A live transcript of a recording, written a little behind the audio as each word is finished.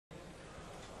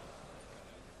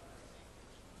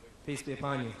Peace be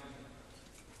upon you.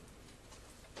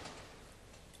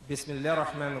 Bismillah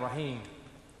ar-Rahman ar-Rahim.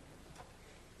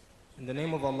 In the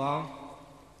name of Allah,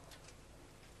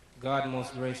 God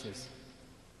most gracious.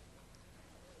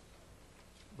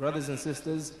 Brothers and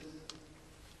sisters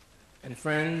and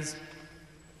friends,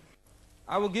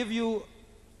 I will give you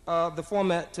the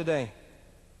format today.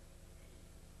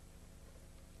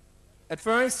 At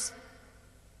first,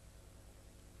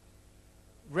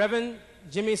 Reverend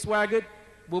Jimmy Swaggart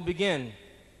will begin.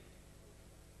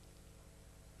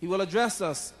 He will address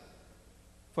us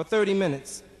for 30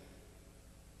 minutes.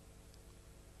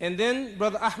 And then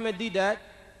Brother Ahmed Deedat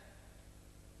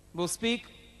will speak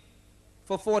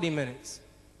for 40 minutes.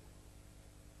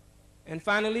 And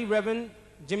finally, Reverend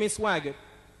Jimmy Swaggart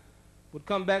would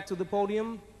come back to the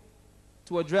podium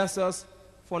to address us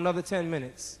for another 10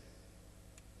 minutes.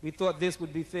 We thought this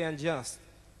would be fair and just,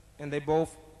 and they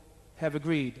both have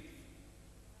agreed.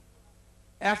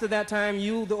 After that time,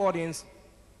 you, the audience,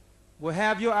 will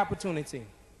have your opportunity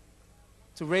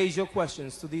to raise your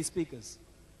questions to these speakers.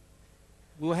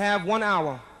 We'll have 1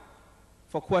 hour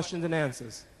for questions and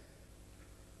answers.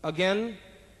 Again,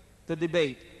 the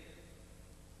debate.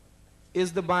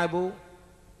 Is the Bible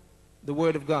the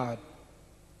Word of God?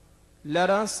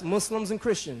 Let us, Muslims and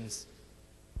Christians,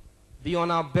 be on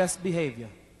our best behavior.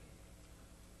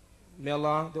 May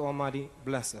Allah the Almighty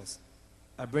bless us.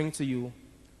 I bring to you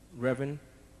Reverend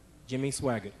Jimmy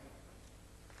Swaggart.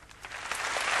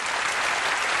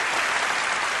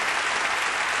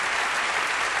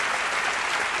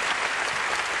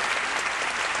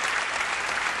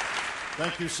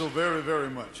 Thank you so very, very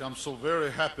much. I'm so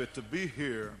very happy to be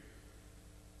here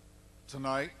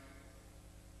tonight.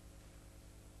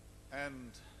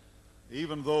 And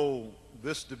even though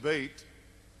this debate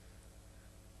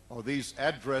or these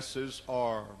addresses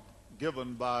are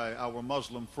given by our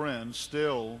Muslim friends,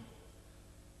 still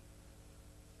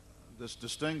this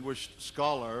distinguished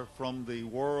scholar from the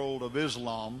world of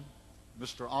Islam,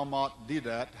 Mr. Ahmed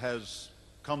Deedat, has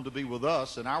come to be with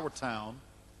us in our town.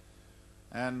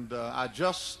 And I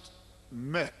just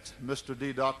met Mr.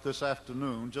 Deedat this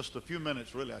afternoon, just a few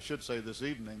minutes really, I should say this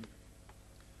evening.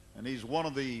 And he's one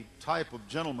of the type of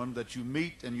gentlemen that you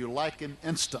meet and you like him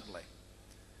instantly.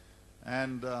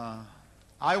 And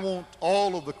I want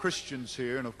all of the Christians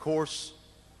here, and of course,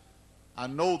 I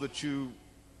know that you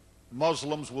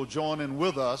Muslims will join in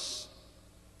with us,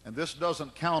 and this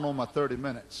doesn't count on my 30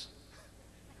 minutes.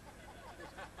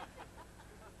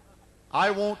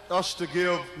 I want us to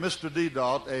give Mr.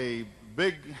 Deedat a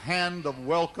big hand of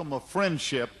welcome, of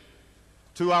friendship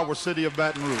to our city of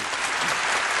Baton Rouge.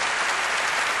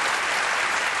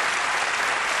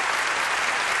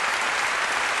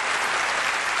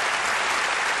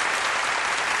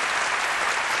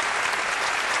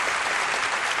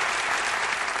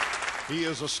 He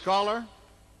is a scholar,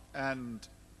 and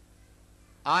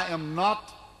I am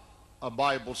not a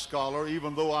Bible scholar,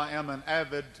 even though I am an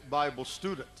avid Bible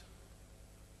student.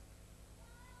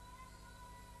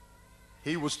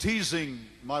 He was teasing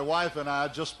my wife and I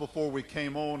just before we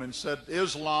came on and said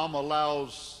Islam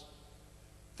allows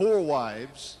 4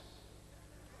 wives.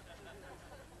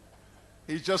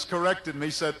 He just corrected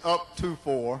me, said up to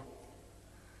 4.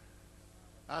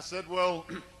 I said, well,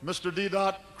 Mr.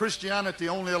 Deedat, Christianity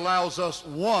only allows us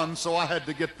 1, so I had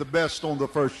to get the best on the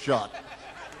first shot.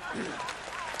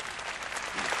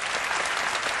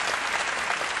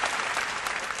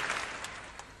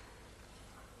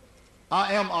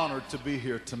 I am honored to be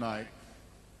here tonight.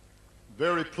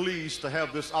 Very pleased to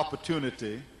have this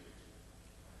opportunity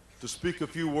to speak a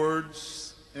few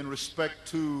words in respect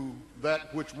to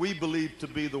that which we believe to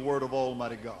be the Word of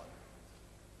Almighty God.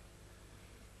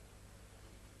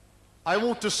 I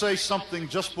want to say something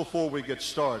just before we get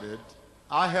started.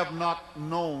 I have not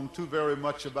known too very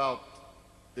much about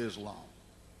Islam.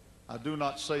 I do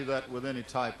not say that with any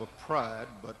type of pride,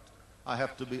 but I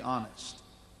have to be honest.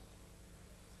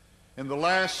 In the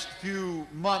last few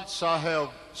months, I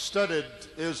have studied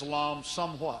Islam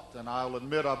somewhat, and I'll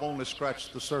admit I've only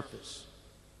scratched the surface.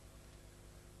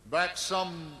 Back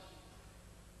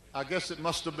I guess it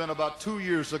must have been about 2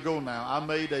 years ago now, I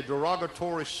made a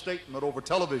derogatory statement over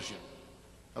television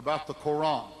about the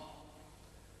Quran.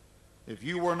 If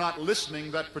you were not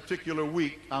listening that particular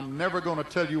week, I'm never going to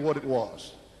tell you what it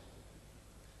was.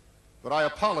 But I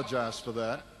apologize for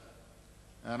that,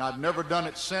 and I've never done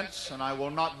it since, and I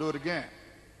will not do it again,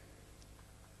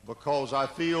 because I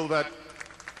feel that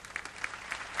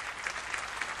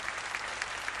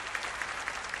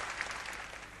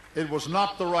it was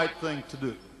not the right thing to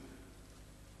do.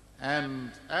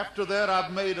 And after that,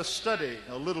 I've made a study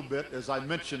a little bit, as I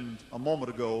mentioned a moment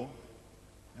ago,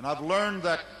 and I've learned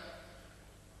that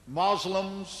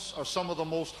Muslims are some of the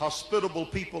most hospitable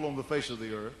people on the face of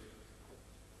the earth.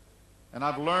 And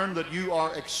I've learned that you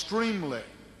are extremely,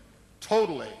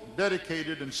 totally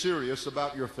dedicated and serious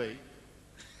about your faith.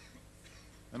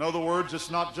 In other words,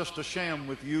 it's not just a sham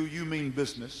with you, you mean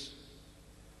business.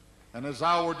 And as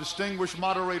our distinguished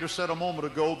moderator said a moment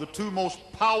ago, the two most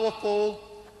powerful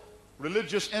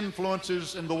religious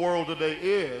influences in the world today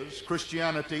is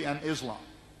Christianity and Islam.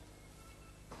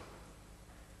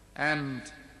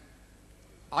 And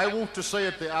I want to say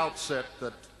at the outset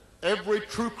that every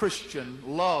true Christian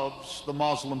loves the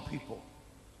Muslim people.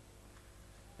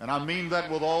 And I mean that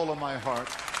with all of my heart.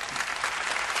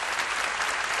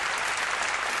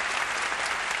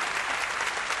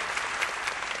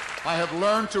 I have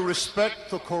learned to respect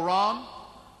the Quran.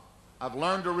 I've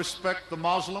learned to respect the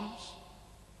Muslims.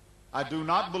 I do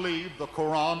not believe the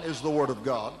Quran is the Word of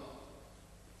God.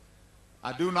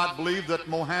 I do not believe that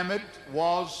Muhammad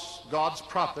was God's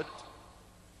prophet.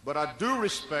 But I do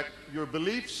respect your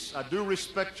beliefs. I do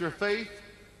respect your faith.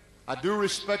 I do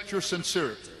respect your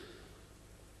sincerity.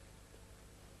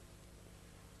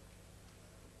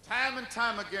 Time and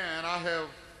time again, I have,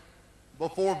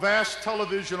 before vast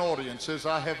television audiences,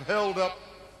 I have held up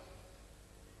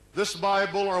this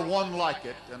Bible or one like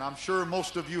it, and I'm sure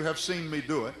most of you have seen me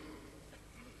do it.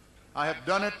 I have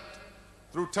done it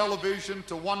through television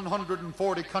to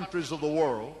 140 countries of the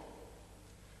world.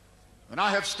 And I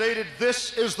have stated,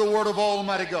 this is the Word of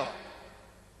Almighty God.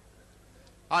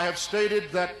 I have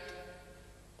stated that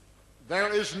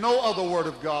there is no other Word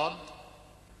of God,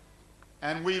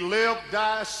 and we live,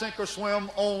 die, sink, or swim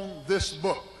on this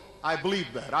book. I believe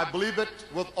that. I believe it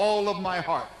with all of my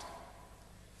heart.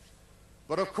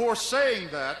 But of course, saying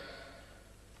that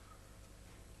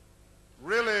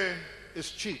really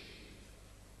is cheap.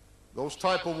 Those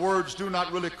type of words do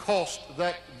not really cost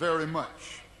that very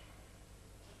much.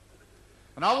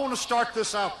 And I want to start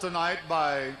this out tonight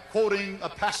by quoting a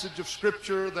passage of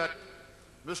Scripture that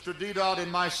Mr. Deedat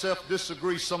and myself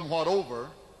disagree somewhat over,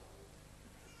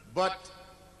 but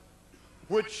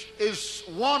which is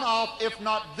one of, if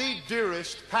not the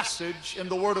dearest passage in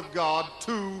the Word of God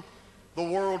to the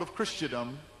world of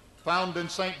Christendom, found in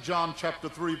St. John chapter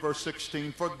 3, verse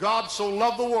 16. For God so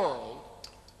loved the world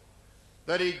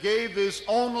that he gave his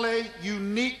only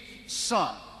unique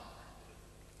Son.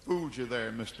 Fooled you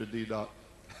there, Mr. Deedat.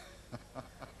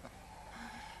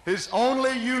 His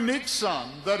only unique Son,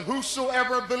 that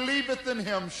whosoever believeth in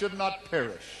him should not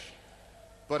perish,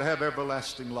 but have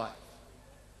everlasting life.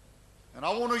 And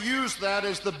I want to use that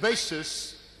as the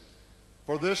basis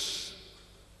for this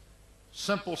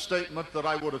simple statement that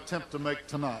I would attempt to make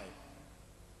tonight.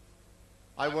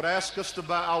 I would ask us to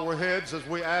bow our heads as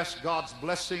we ask God's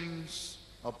blessings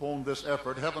upon this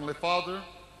effort. Heavenly Father,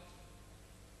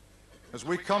 as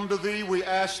we come to Thee, we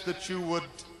ask that You would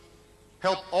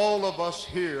help all of us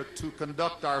here to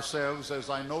conduct ourselves, as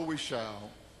I know we shall,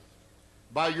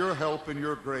 by Your help and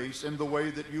Your grace, in the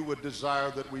way that You would desire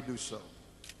that we do so.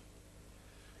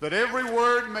 That every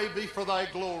word may be for Thy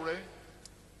glory,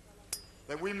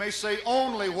 that we may say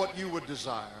only what You would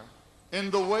desire,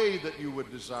 in the way that You would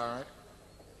desire it.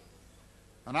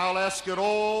 And I'll ask it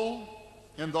all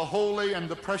in the holy and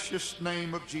the precious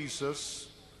name of Jesus.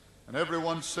 And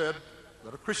everyone said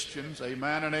that are Christians,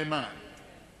 amen and amen.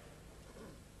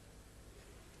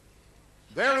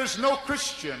 There is no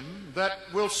Christian that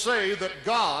will say that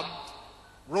God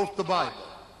wrote the Bible.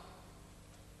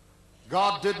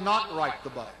 God did not write the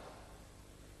Bible.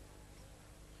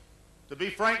 To be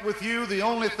frank with you, the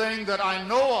only thing that I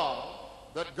know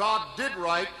of that God did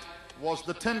write was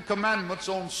the 10 Commandments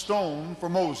on stone for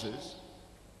Moses.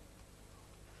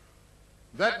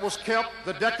 That was kept,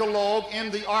 the Decalogue,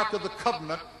 in the Ark of the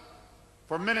Covenant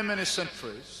for many, many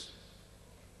centuries.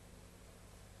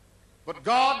 But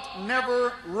God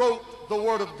never wrote the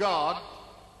Word of God,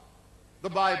 the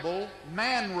Bible.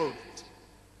 Man wrote it.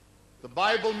 The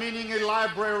Bible meaning a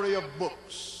library of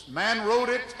books. Man wrote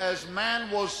it as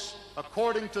man was,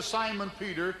 according to Simon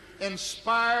Peter,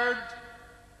 inspired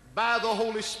by the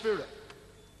Holy Spirit.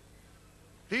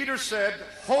 Peter said,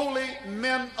 holy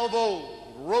men of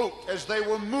old wrote as they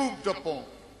were moved upon,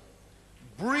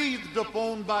 breathed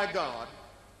upon by God,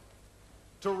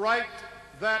 to write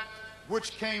that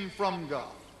which came from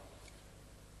God.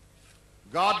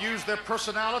 God used their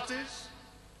personalities.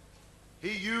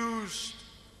 He used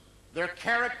their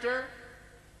character.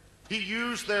 He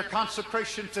used their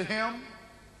consecration to Him.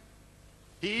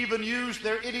 He even used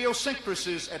their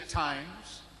idiosyncrasies at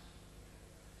times.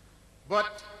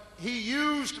 But He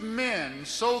used men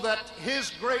so that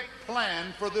His great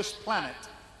plan for this planet,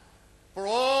 for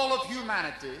all of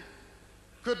humanity,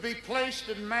 could be placed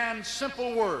in man's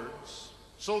simple words,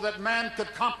 so that man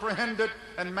could comprehend it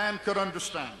and man could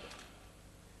understand it.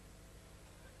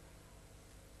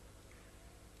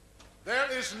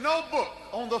 There is no book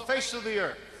on the face of the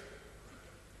earth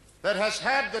that has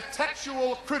had the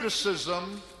textual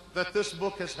criticism that this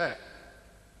book has had.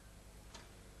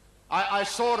 I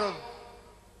sort of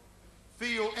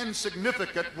feel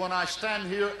insignificant when I stand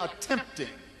here attempting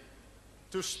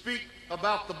to speak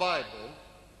about the Bible,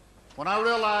 when I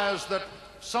realize that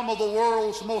some of the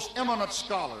world's most eminent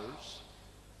scholars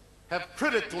have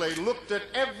critically looked at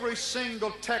every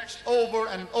single text over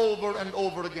and over and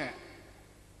over again,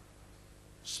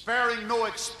 sparing no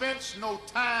expense, no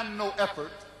time, no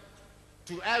effort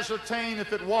to ascertain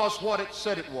if it was what it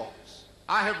said it was.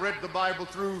 I have read the Bible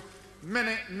through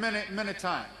many, many, many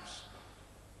times.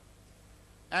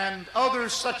 And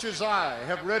others such as I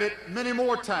have read it many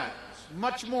more times,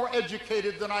 much more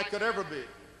educated than I could ever be,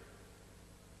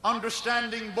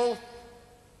 understanding both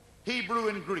Hebrew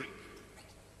and Greek.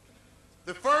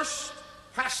 The first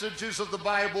passages of the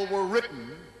Bible were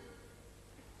written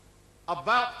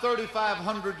about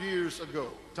 3,500 years ago.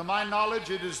 To my knowledge,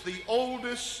 it is the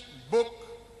oldest book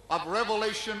of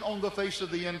revelation on the face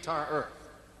of the entire earth.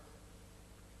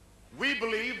 We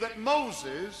believe that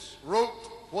Moses wrote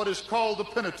what is called the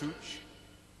Pentateuch,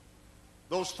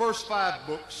 those first 5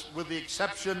 books, with the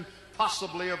exception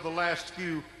possibly of the last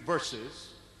few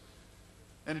verses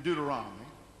in Deuteronomy.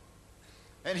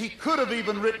 And he could have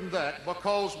even written that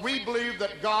because we believe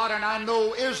that God, and I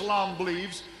know Islam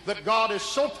believes that God is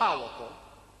so powerful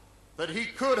that he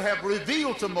could have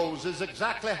revealed to Moses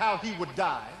exactly how he would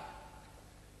die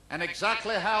and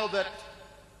exactly how that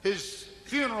his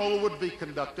funeral would be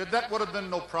conducted. That would have been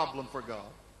no problem for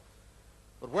God.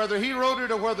 But whether he wrote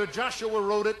it or whether Joshua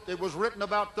wrote it, it was written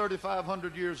about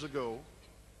 3,500 years ago.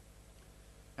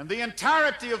 And the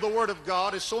entirety of the Word of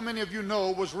God, as so many of you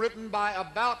know, was written by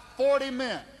about 40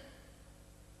 men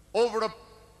over a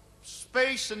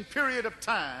space and period of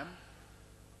time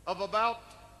of about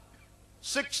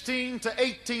 16 to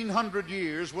 1,800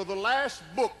 years, with the last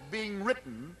book being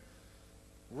written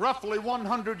roughly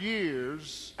 100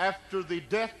 years after the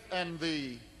death and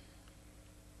the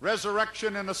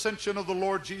resurrection and ascension of the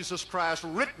Lord Jesus Christ,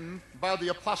 written by the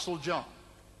Apostle John.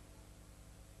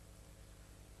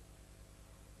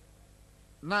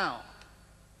 Now,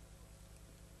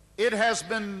 it has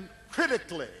been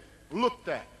critically looked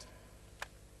at,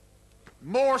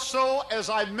 more so, as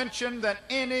I mentioned, than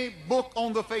any book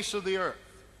on the face of the earth.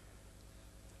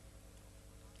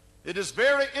 It is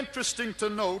very interesting to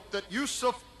note that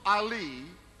Yusuf Ali,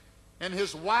 in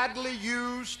his widely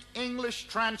used English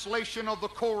translation of the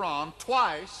Quran,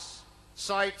 twice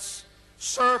cites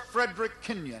Sir Frederick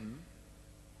Kenyon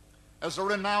as a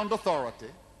renowned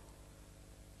authority.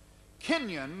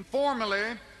 Kenyon,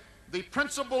 formerly the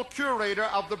principal curator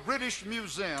of the British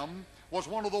Museum, was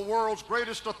one of the world's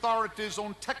greatest authorities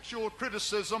on textual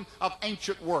criticism of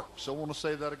ancient works. I want to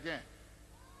say that again.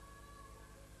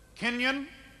 Kenyon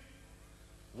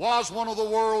was one of the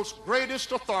world's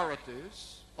greatest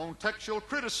authorities on textual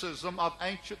criticism of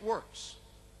ancient works.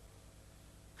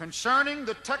 Concerning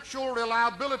the textual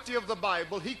reliability of the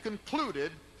Bible, he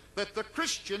concluded that the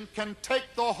Christian can take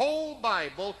the whole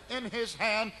Bible in his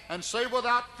hand and say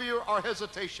without fear or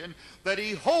hesitation that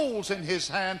he holds in his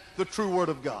hand the true Word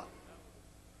of God.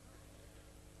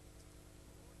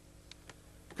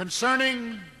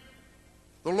 Concerning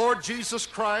the Lord Jesus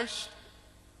Christ,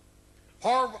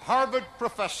 Harvard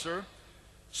professor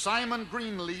Simon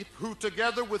Greenleaf, who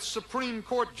together with Supreme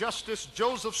Court Justice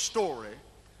Joseph Story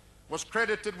was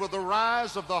credited with the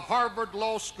rise of the Harvard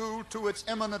Law School to its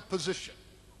eminent position.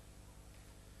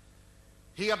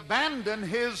 He abandoned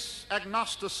his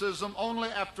agnosticism only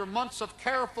after months of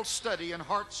careful study and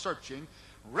heart-searching,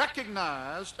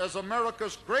 recognized as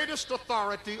America's greatest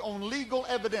authority on legal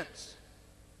evidence.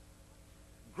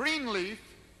 Greenleaf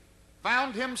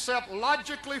found himself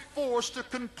logically forced to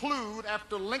conclude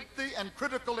after lengthy and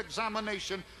critical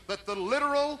examination that the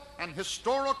literal and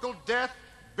historical death,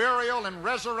 burial, and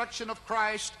resurrection of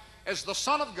Christ as the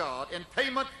Son of God in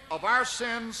payment of our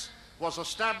sins was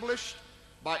established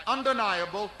by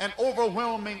undeniable and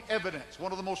overwhelming evidence.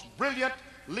 One of the most brilliant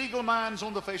legal minds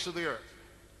on the face of the earth.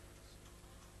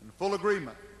 In full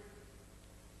agreement.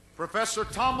 Professor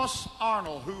Thomas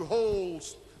Arnold, who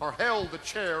held the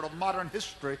chair of modern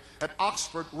history at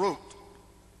Oxford, wrote,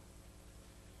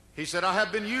 he said, "I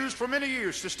have been used for many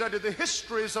years to study the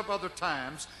histories of other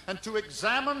times and to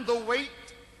examine the weight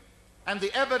and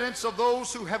the evidence of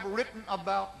those who have written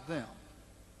about them.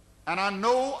 And I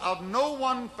know of no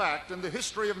one fact in the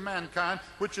history of mankind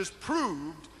which is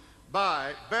proved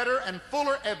by better and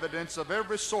fuller evidence of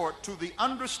every sort to the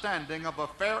understanding of a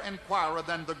fair inquirer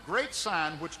than the great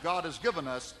sign which God has given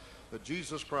us, that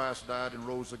Jesus Christ died and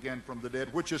rose again from the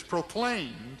dead, which is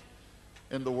proclaimed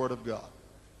in the Word of God.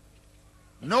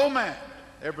 No man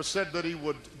ever said that he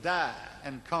would die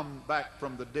and come back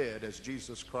from the dead as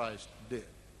Jesus Christ did.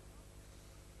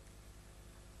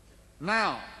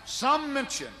 Now, some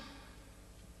mention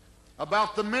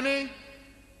about the many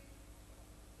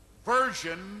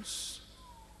versions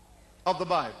of the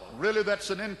Bible. Really, that's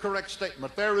an incorrect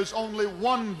statement. There is only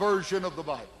one version of the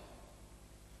Bible.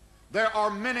 There are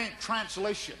many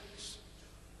translations.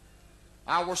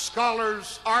 Our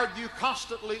scholars argue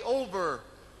constantly over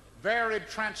varied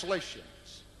translations.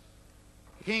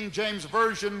 King James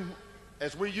Version,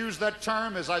 as we use that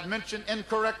term, as I've mentioned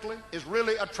incorrectly, is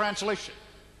really a translation.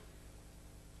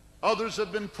 Others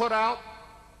have been put out.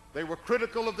 They were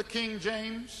critical of the King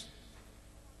James,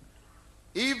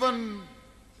 even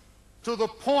to the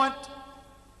point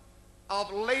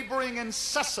of laboring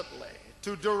incessantly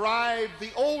to derive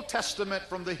the Old Testament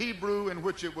from the Hebrew in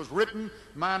which it was written,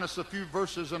 minus a few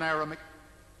verses in Aramaic,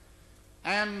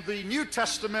 and the New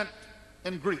Testament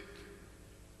in Greek.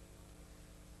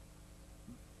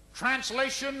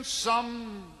 Translations,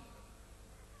 some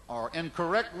are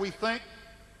incorrect, we think.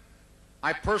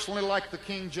 I personally like the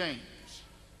King James.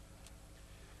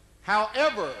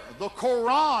 However, the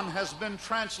Quran has been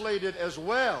translated as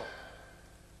well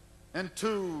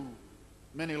into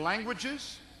many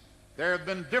languages. There have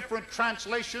been different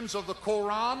translations of the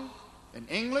Quran in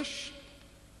English,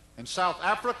 in South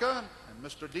Africa, and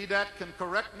Mr. Deedat can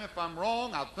correct me if I'm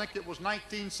wrong. I think it was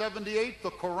 1978,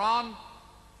 the Quran,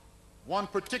 one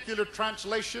particular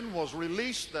translation was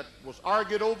released that was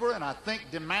argued over and I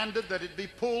think demanded that it be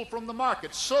pulled from the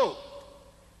market. So,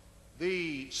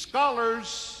 the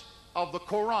scholars of the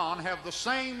Quran have the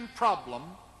same problem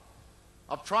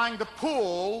of trying to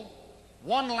pull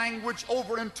one language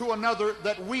over into another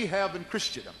that we have in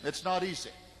Christendom. It's not easy.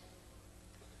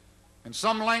 In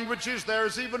some languages, there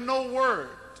is even no word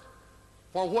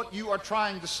for what you are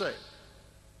trying to say.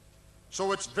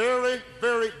 So it's very,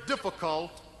 very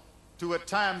difficult to at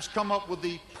times come up with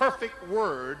the perfect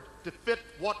word to fit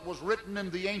what was written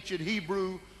in the ancient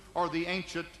Hebrew or the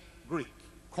ancient Greek,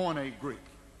 Koine Greek.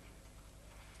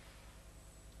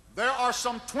 There are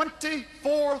some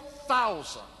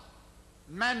 24,000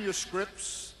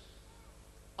 manuscripts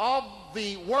of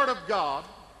the Word of God,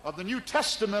 of the New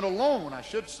Testament alone, I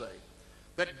should say,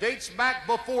 that dates back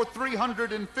before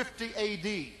 350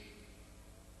 A.D.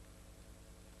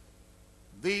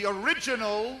 The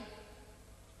original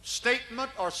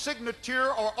statement or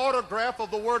signature or autograph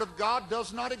of the Word of God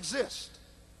does not exist.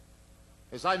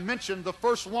 As I mentioned, the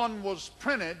first one was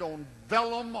printed on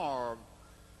vellum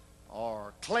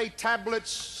or clay tablets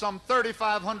some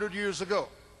 3,500 years ago.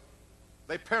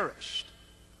 They perished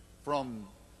from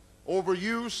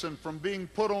overuse and from being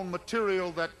put on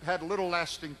material that had little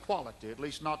lasting quality, at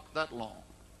least not that long.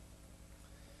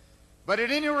 But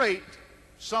at any rate,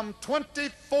 some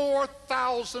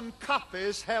 24,000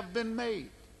 copies have been made.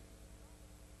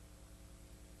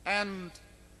 And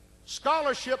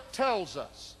scholarship tells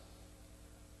us,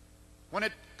 when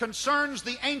it concerns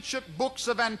the ancient books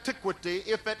of antiquity,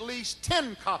 if at least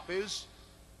 10 copies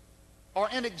are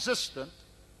in existence,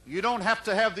 you don't have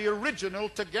to have the original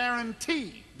to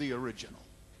guarantee the original.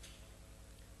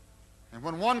 And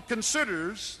when one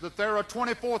considers that there are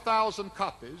 24,000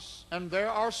 copies, and there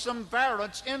are some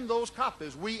variants in those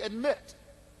copies, we admit,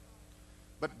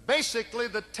 but basically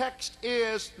the text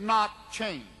is not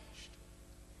changed.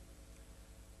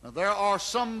 Now, there are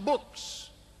some books,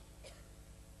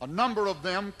 a number of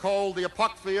them called the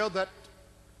Apocrypha, that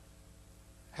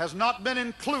has not been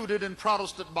included in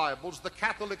Protestant Bibles. The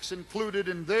Catholics included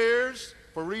in theirs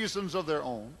for reasons of their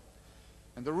own.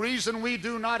 And the reason we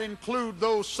do not include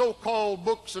those so-called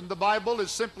books in the Bible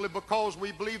is simply because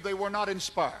we believe they were not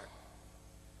inspired.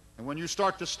 And when you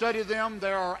start to study them,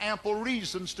 there are ample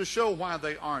reasons to show why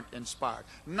they aren't inspired.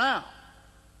 Now,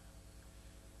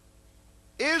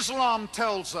 Islam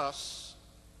tells us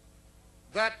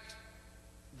that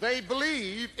they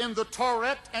believe in the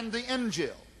Torah and the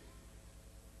Injil.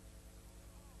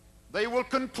 They will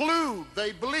conclude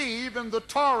they believe in the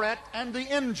Torah and the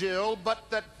Injil, but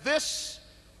that this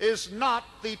is not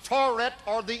the Torah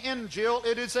or the Injil,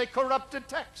 it is a corrupted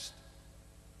text.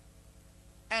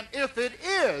 And if it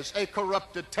is a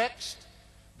corrupted text,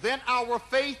 then our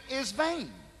faith is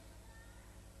vain.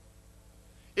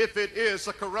 If it is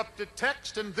a corrupted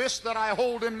text, and this that I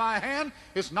hold in my hand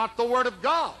is not the Word of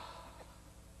God,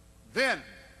 then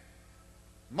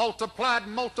multiplied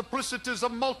multiplicities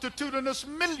of multitudinous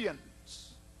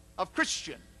millions of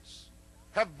Christians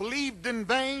have believed in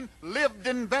vain, lived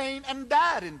in vain, and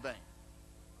died in vain.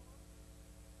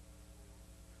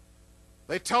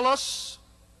 They tell us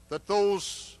that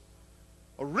those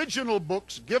original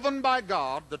books given by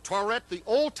God, the Torah, the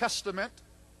Old Testament,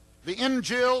 the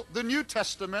Injil, the New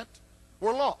Testament,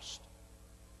 were lost.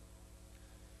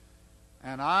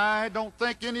 And I don't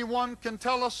think anyone can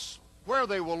tell us where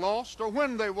they were lost, or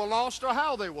when they were lost, or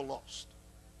how they were lost.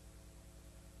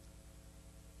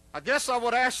 I guess I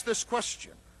would ask this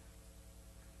question.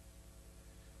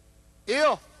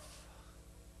 If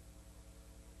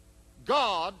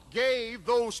God gave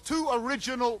those two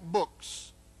original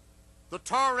books, the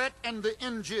Torah and the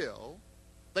Injil,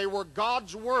 they were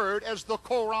God's word as the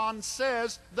Quran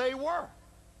says they were.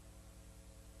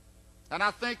 And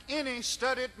I think any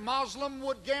studied Muslim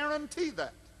would guarantee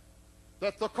that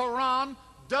the Quran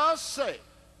does say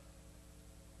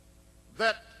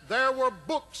that there were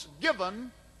books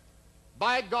given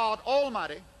by God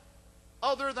Almighty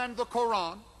other than the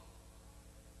Quran,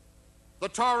 the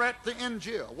Torah, the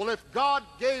Injil. Well, if God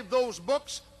gave those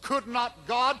books, could not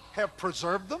God have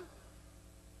preserved them?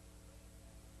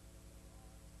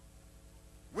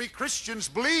 We Christians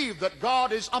believe that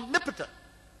God is omnipotent.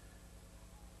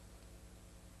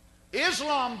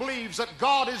 Islam believes that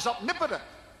God is omnipotent.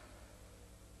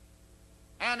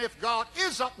 And if God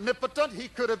is omnipotent, he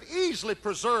could have easily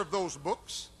preserved those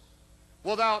books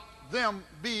without them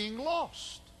being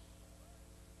lost.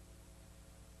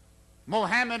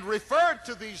 Muhammad referred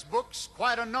to these books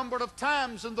quite a number of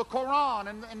times in the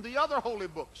Quran and the other holy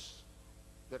books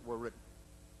that were written.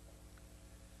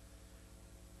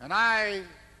 And I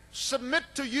submit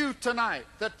to you tonight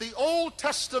that the Old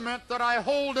Testament that I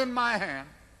hold in my hand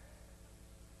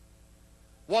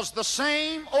was the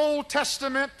same Old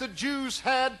Testament the Jews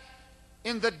had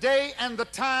in the day and the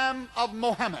time of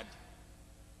Muhammad.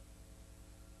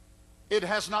 It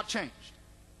has not changed.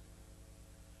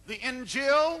 The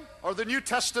Injil, or the New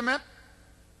Testament,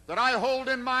 that I hold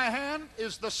in my hand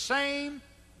is the same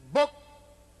book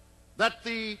that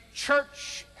the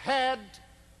church had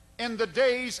in the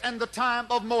days and the time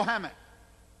of Muhammad.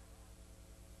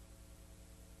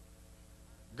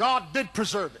 God did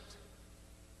preserve it.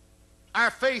 Our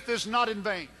faith is not in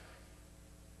vain.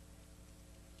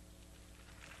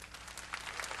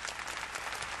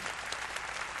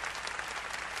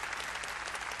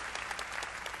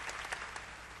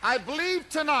 I believe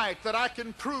tonight that I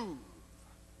can prove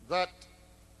that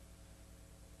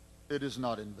it is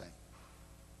not in vain.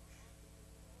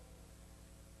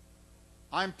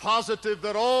 I'm positive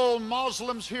that all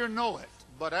Muslims here know it,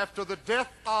 but after the death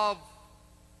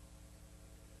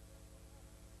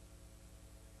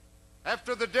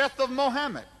of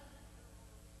Muhammad,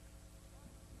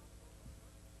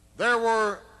 there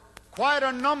were quite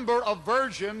a number of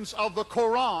versions of the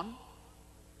Quran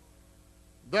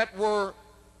that were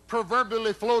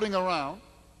proverbially floating around,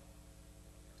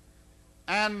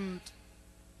 and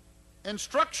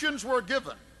instructions were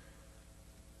given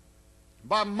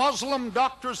by Muslim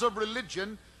doctors of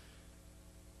religion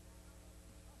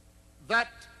that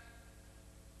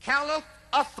Caliph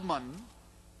Uthman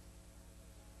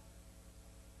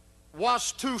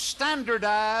was to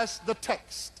standardize the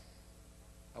text.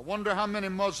 I wonder how many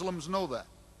Muslims know that.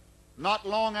 Not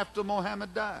long after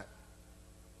Muhammad died.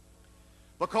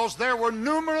 Because there were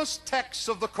numerous texts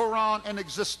of the Quran in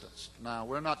existence. Now,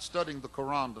 we're not studying the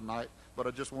Quran tonight, but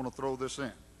I just want to throw this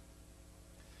in.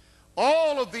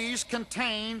 All of these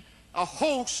contain a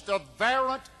host of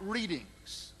variant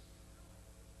readings.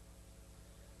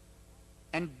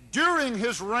 And during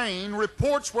his reign,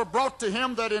 reports were brought to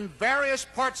him that in various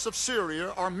parts of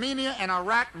Syria, Armenia, and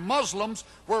Iraq, Muslims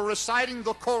were reciting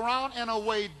the Quran in a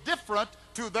way different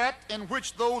to that in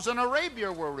which those in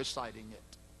Arabia were reciting it.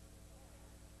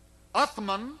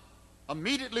 Uthman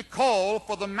immediately called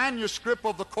for the manuscript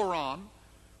of the Quran,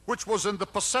 which was in the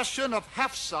possession of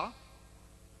Hafsa,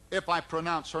 if I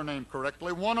pronounce her name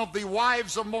correctly, one of the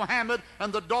wives of Muhammad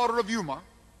and the daughter of Umar,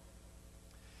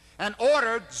 and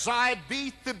ordered Zayd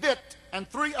b Thabit and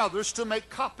 3 others to make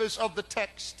copies of the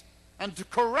text and to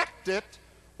correct it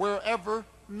wherever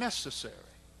necessary.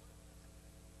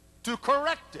 To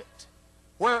correct it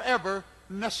wherever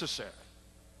necessary.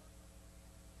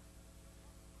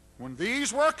 When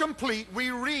these were complete,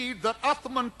 we read that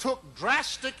Uthman took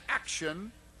drastic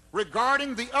action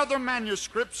regarding the other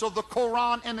manuscripts of the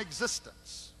Quran in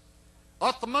existence.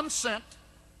 Uthman sent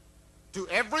to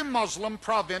every Muslim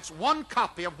province 1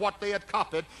 copy of what they had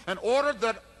copied and ordered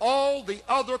that all the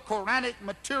other Quranic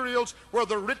materials,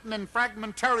 whether written in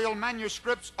fragmentarial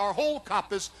manuscripts or whole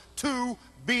copies, to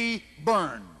be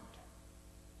burned.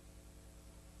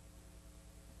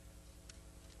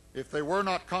 If they were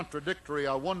not contradictory,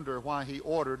 I wonder why he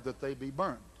ordered that they be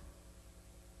burned.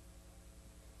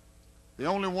 The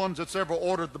only ones that's ever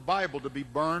ordered the Bible to be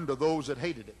burned are those that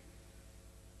hated it.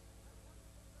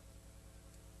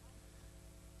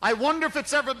 I wonder if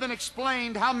it's ever been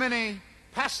explained how many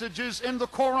passages in the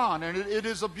Quran, and it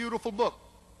is a beautiful book.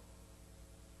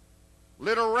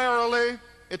 Literarily,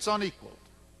 it's unequaled.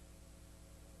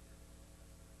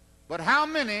 But how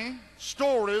many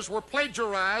stories were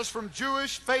plagiarized from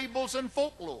Jewish fables and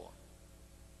folklore?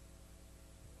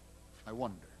 I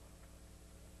wonder.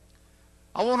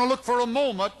 I want to look for a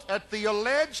moment at the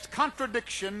alleged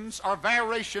contradictions or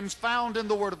variations found in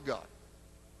the Word of God.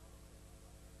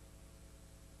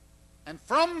 And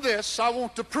from this, I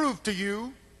want to prove to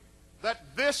you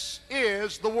that this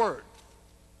is the Word.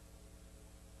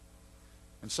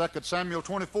 In 2 Samuel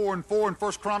 24:4 and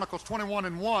 1 Chronicles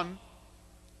 21:1,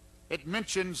 it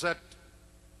mentions that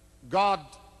God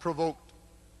provoked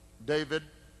David.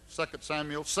 2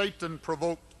 Samuel, Satan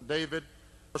provoked David.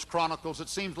 1 Chronicles, it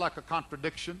seems like a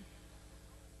contradiction.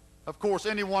 Of course,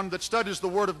 anyone that studies the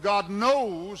Word of God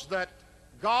knows that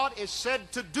God is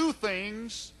said to do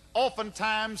things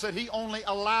oftentimes that he only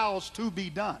allows to be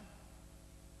done.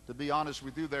 To be honest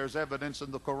with you, there's evidence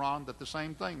in the Quran that the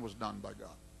same thing was done by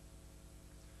God.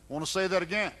 I want to say that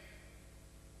again.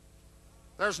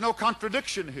 There's no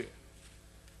contradiction here.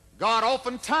 God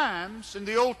oftentimes, in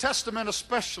the Old Testament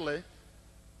especially,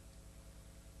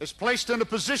 is placed in a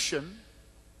position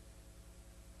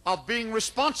of being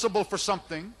responsible for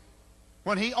something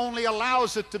when he only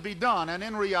allows it to be done. And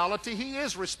in reality, he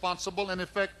is responsible in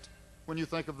effect when you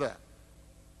think of that.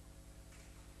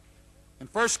 In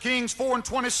 1 Kings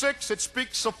 4:26, it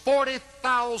speaks of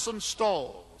 40,000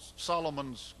 stalls,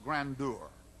 Solomon's grandeur.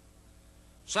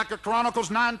 2 Chronicles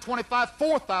 9:25,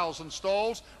 4,000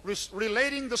 stalls,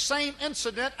 relating the same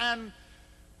incident, and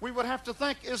we would have to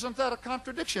think, isn't that a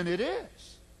contradiction? It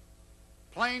is.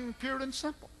 Plain, pure, and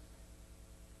simple.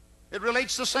 It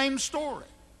relates the same story.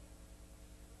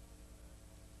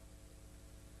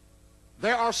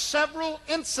 There are several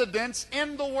incidents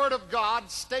in the Word of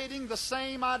God stating the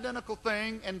same identical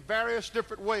thing in various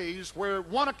different ways, where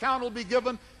one account will be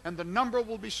given and the number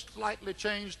will be slightly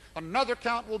changed. Another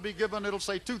account will be given, it'll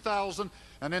say 2,000,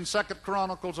 and then 2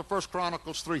 Chronicles or 1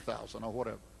 Chronicles 3,000 or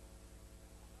whatever.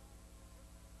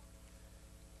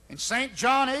 In St.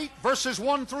 John 8, verses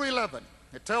 1 through 11,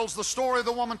 it tells the story of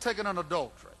the woman taken in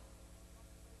adultery.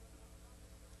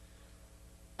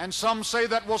 And some say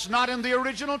that was not in the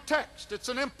original text. It's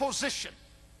an imposition.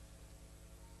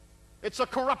 It's a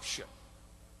corruption.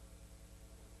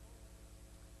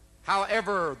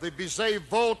 However, the Bizet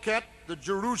Volket, the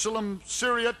Jerusalem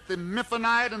Syriac, the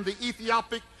Myphonite, and the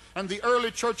Ethiopic, and the early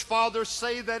church fathers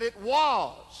say that it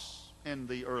was in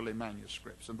the early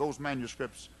manuscripts. And those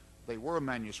manuscripts, they were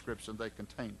manuscripts and they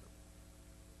contained them.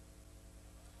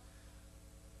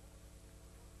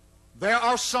 There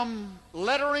are some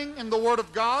lettering in the Word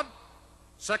of God,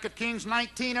 2 Kings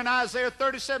 19 and Isaiah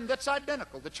 37, that's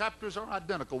identical. The chapters are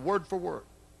identical, word for word.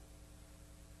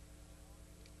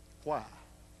 Why?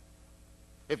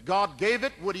 If God gave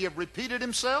it, would he have repeated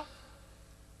himself?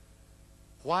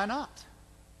 Why not?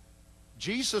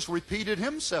 Jesus repeated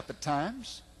himself at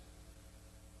times.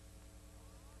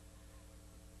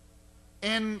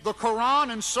 In the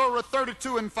Quran, in Surah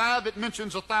 32 and 5, it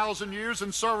mentions 1,000 years.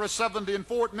 In Surah 70 and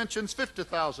 4, it mentions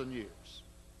 50,000 years.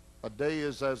 A day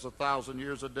is as 1,000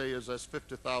 years, a day is as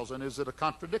 50,000. Is it a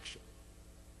contradiction?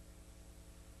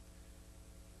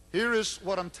 Here is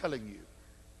what I'm telling you.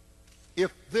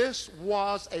 If this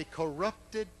was a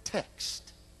corrupted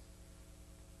text,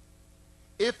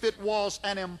 if it was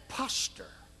an impostor,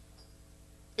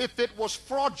 if it was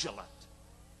fraudulent,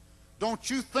 don't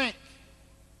you think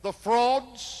the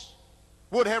frauds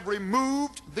would have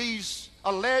removed these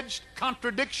alleged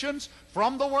contradictions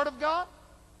from the Word of God?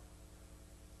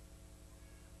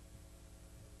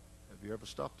 Have you ever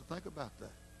stopped to think about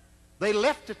that? They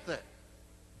left it there,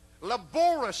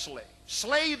 laboriously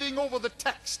slaving over the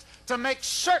text to make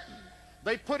certain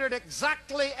they put it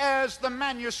exactly as the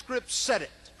manuscript said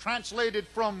it, translated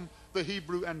from the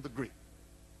Hebrew and the Greek.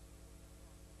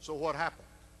 So what happened?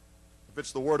 If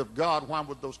it's the Word of God, why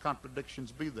would those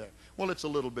contradictions be there? Well, it's a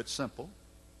little bit simple.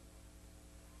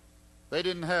 They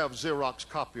didn't have Xerox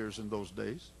copiers in those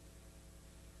days.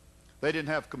 They didn't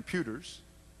have computers.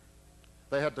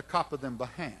 They had to copy them by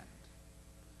hand.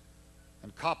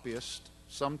 And copyists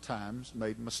sometimes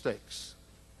made mistakes.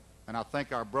 And I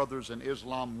think our brothers in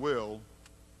Islam will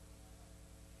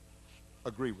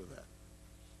agree with that.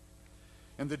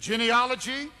 In the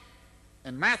genealogy,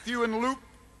 in Matthew and Luke,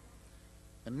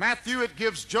 in Matthew, it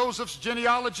gives Joseph's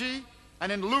genealogy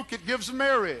And in Luke, it gives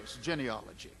Mary's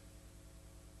genealogy.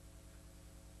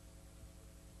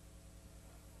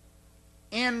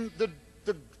 In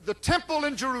the temple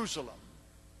in Jerusalem,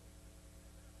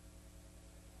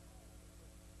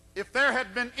 if there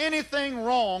had been anything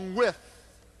wrong with,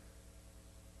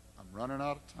 I'm running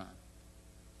out of time.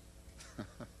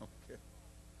 Okay.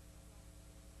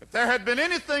 If there had been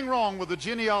anything wrong with the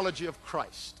genealogy of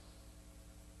Christ,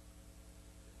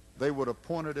 they would have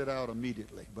pointed it out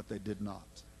immediately, but they did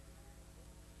not.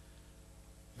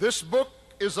 This book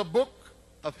is a book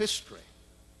of history.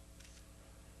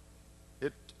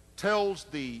 It tells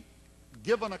the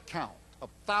given account of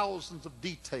thousands of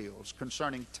details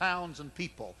concerning towns and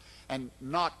people, and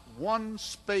not one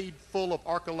spadeful of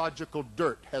archaeological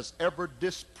dirt has ever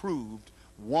disproved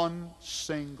one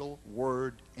single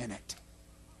word in it.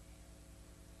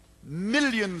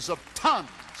 Millions of tons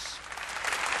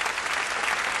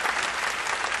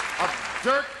of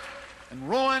dirt and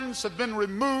ruins have been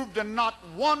removed, and not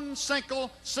one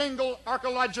single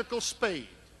archaeological spade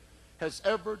has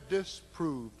ever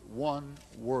disproved one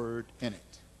word in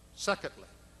it. Secondly,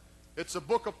 it's a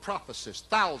book of prophecies,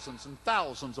 thousands and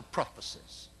thousands of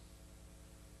prophecies.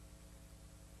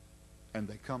 And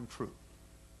they come true.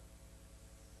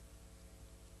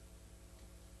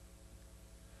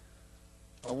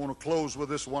 I want to close with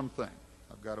this one thing.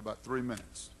 I've got about 3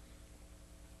 minutes.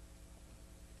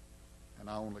 And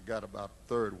I only got about a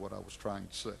third of what I was trying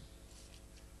to say.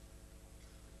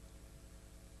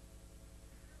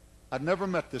 I'd never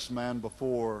met this man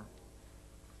before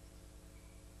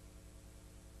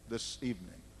this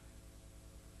evening.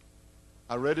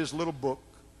 I read his little book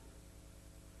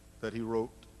that he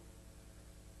wrote.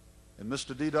 And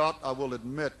Mr. Deedat, I will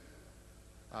admit,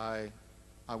 I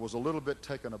was a little bit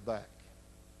taken aback.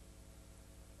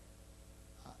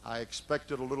 I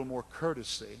expected a little more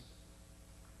courtesy.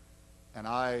 And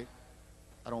I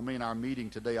don't mean our meeting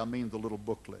today, I mean the little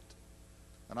booklet.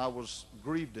 And I was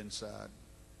grieved inside.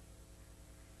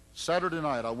 Saturday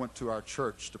night I went to our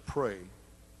church to pray.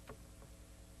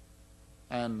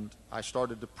 And I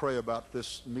started to pray about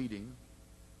this meeting.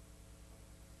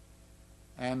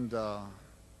 And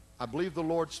I believe the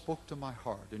Lord spoke to my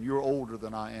heart. And you're older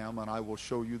than I am, and I will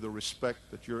show you the respect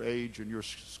that your age and your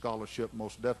scholarship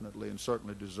most definitely and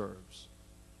certainly deserves.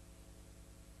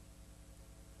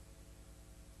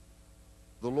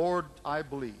 The Lord, I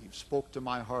believe, spoke to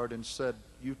my heart and said,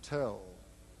 you tell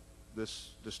this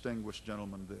distinguished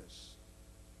gentleman this.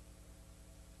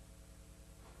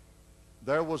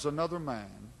 There was another man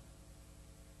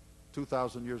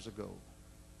 2,000 years ago,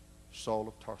 Saul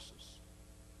of Tarsus,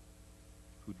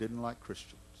 who didn't like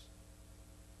Christians.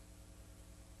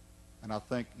 And I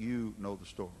think you know the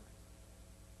story.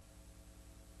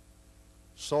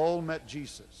 Saul met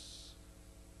Jesus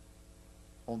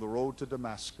on the road to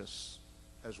Damascus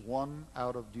as one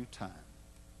out of due time.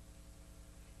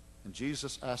 And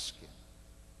Jesus asked him,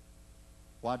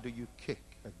 why do you kick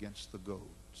against the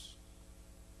goads?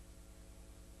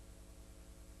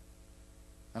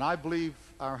 And I believe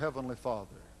our Heavenly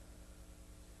Father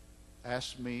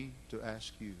asked me to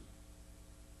ask you,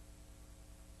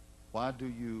 why do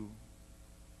you,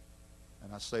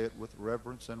 and I say it with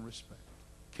reverence and respect,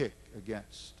 kick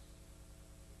against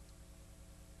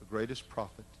the greatest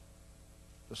prophet,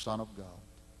 the Son of God,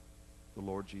 the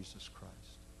Lord Jesus Christ?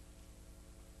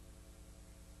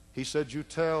 He said, you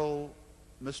tell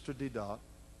Mr. Deedat,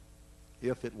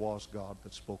 if it was God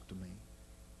that spoke to me,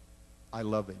 I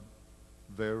love him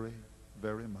very,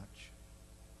 very much,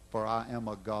 for I am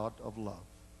a God of love.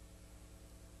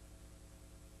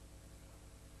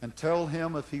 And tell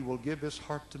him if he will give his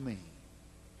heart to me,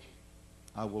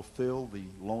 I will fill the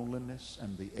loneliness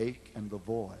and the ache and the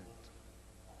void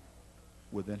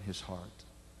within his heart.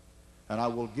 And I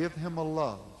will give him a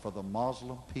love for the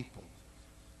Muslim people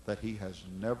that he has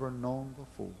never known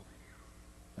before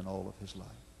in all of his life.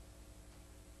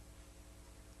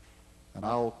 And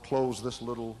I'll close this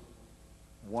little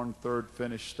one-third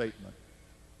finished statement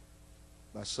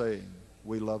by saying,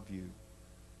 we love you,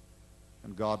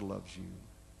 and God loves you,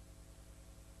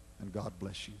 and God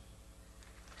bless you.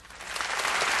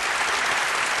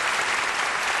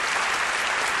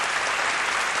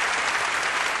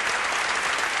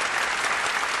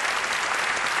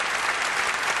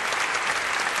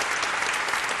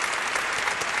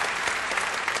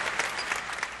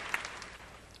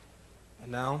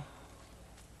 And now,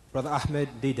 Brother Ahmed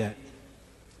Deedat.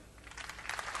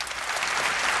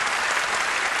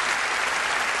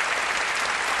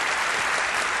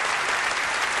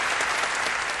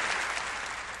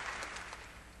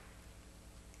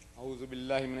 أعوذ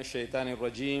بالله من الشيطان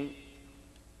الرجيم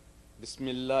بسم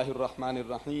الله الرحمن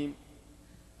الرحيم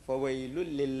فويل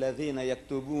للذين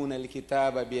يكتبون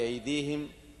الكتاب بأيديهم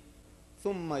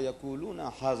ثم يقولون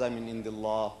هذا من عند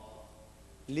الله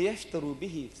ليشتروا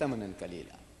به ثمنا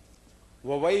قليلا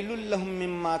وويل لهم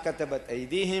مما كتبت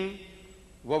أيديهم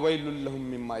وويل لهم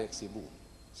مما يكسبون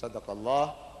صدق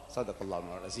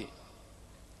الله العظيم.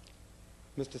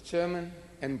 Mr. Chairman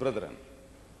and brethren,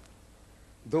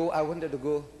 though I wanted to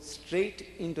go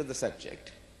straight into the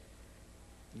subject,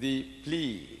 the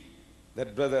plea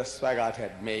that Brother Swaggart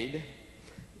had made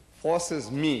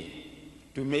forces me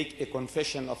to make a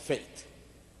confession of faith.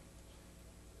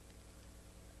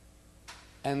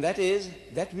 And that is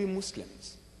that we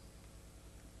Muslims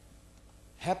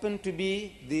happen to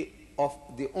be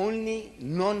the only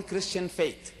non-Christian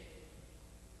faith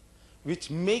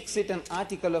which makes it an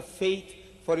article of faith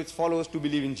for its followers to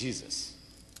believe in Jesus.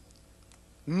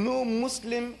 No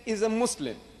Muslim is a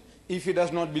Muslim if he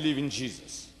does not believe in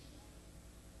Jesus.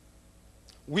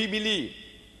 We believe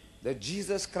that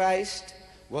Jesus Christ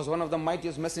was one of the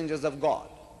mightiest messengers of God.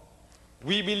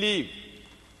 We believe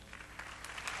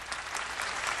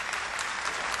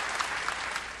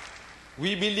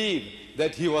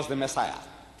that he was the Messiah.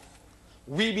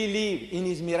 We believe in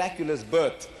his miraculous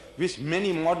birth, which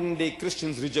many modern day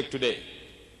Christians reject today.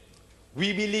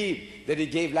 We believe that he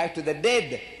gave life to the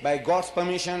dead by God's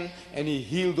permission, and he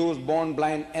healed those born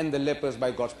blind and the lepers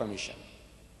by God's permission.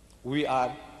 We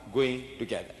are going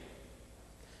together.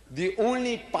 The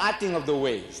only parting of the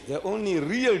ways, the only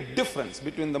real difference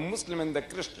between the Muslim and the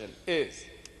Christian is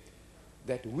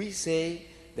that we say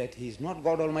that he is not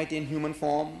God Almighty in human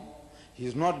form, he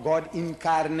is not God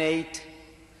incarnate,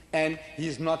 and he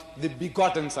is not the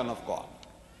begotten Son of God.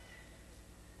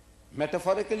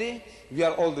 Metaphorically, we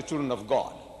are all the children of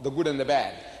God, the good and the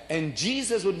bad. And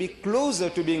Jesus would be closer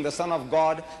to being the Son of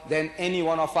God than any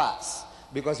one of us,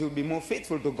 because he would be more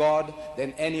faithful to God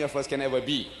than any of us can ever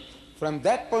be. From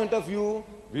that point of view,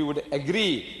 we would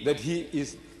agree that he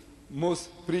is most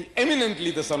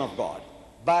preeminently the Son of God,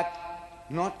 but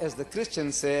not as the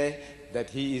Christians say, that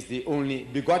he is the only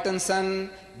begotten Son,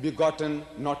 begotten,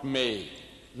 not made,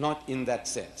 not in that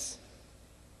sense.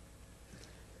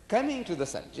 Coming to the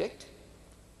subject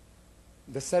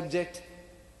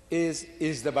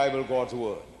is the Bible God's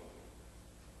Word?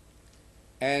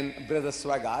 And Brother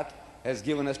Swaggart has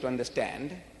given us to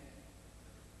understand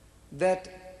that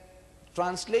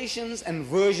translations and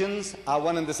versions are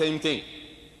one and the same thing.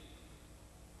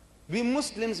 We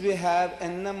Muslims, we have a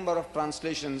number of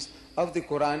translations of the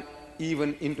Quran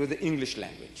even into the English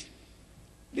language.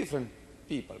 Different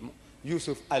people,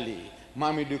 Yusuf Ali,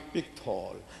 Mamiduk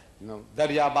Pikthol,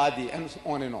 Daryabadi, and so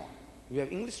on and on. We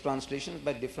have English translations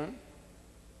by different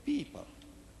people.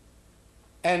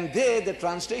 And there the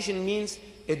translation means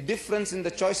a difference in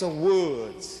the choice of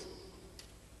words.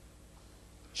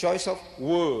 Choice of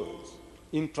words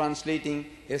in translating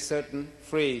a certain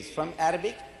phrase from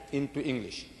Arabic into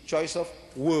English. Choice of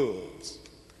words.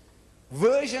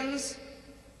 Versions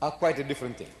are quite a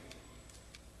different thing.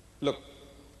 Look,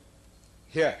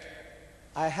 here,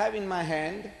 I have in my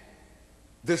hand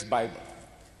this Bible,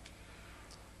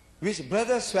 which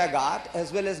Brother Swaggart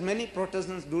as well as many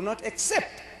Protestants do not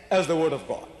accept as the Word of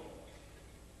God.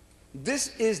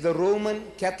 This is the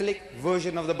Roman Catholic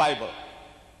version of the Bible,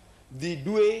 the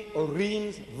Douay or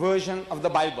Reims version of the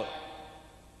Bible.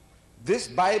 This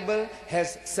Bible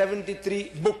has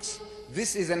 73 books.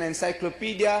 This is an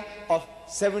encyclopedia of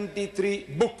 73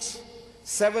 books,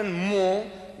 7 more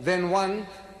than one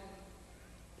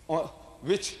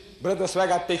which Brother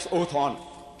Swaggart takes oath on,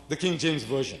 the King James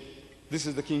Version. This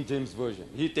is the King James Version.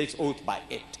 He takes oath by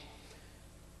it.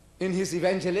 In his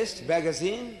Evangelist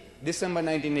magazine, December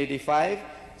 1985,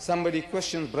 somebody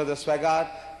questions Brother Swaggart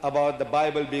about the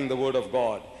Bible being the Word of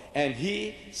God. And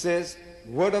he says,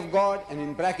 Word of God, and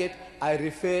in bracket, I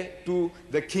refer to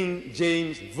the King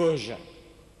James Version.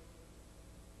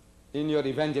 In your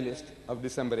Evangelist of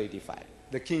December 85,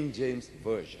 the King James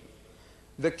Version.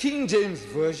 The King James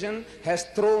Version has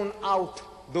thrown out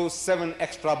those 7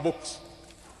 extra books.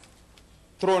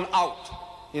 Thrown out.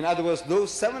 In other words,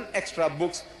 those 7 extra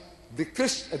books, the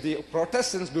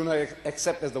Protestants do not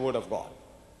accept as the Word of God.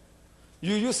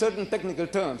 You use certain technical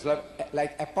terms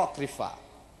like Apocrypha,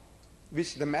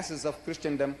 which the masses of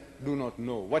Christendom do not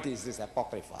know. What is this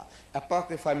Apocrypha?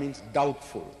 Apocrypha means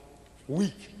doubtful,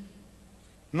 weak,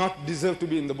 not deserve to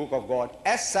be in the book of God.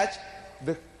 As such,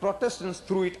 the Protestants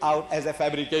threw it out as a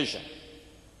fabrication.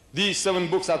 These 7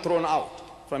 books are thrown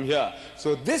out from here.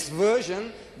 So this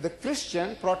version, the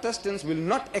Christian Protestants will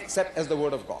not accept as the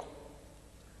Word of God.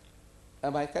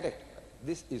 Am I correct?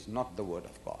 This is not the Word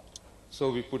of God.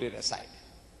 So we put it aside.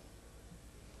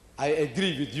 I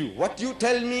agree with you. What you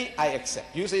tell me, I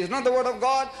accept. You say it's not the word of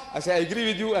God, I say I agree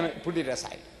with you and I put it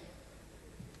aside.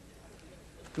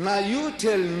 Now you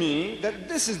tell me that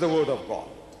this is the word of God,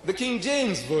 the King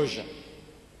James Version,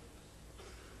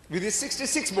 with its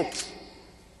 66 books.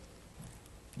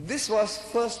 This was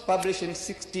first published in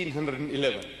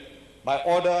 1611 by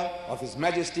order of His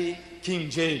Majesty King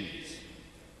James,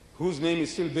 whose name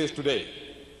is still based today.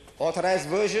 Authorized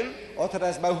version,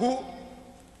 authorized by who?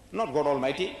 Not God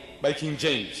Almighty, by King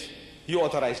James. He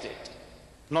authorized it,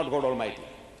 not God Almighty.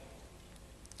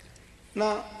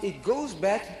 Now, it goes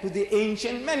back to the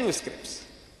ancient manuscripts.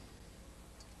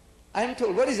 I am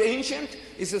told, what is ancient?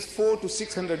 It says 400 to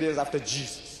 600 years after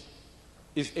Jesus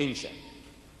is ancient.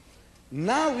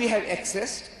 Now we have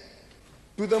access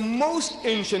to the most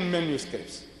ancient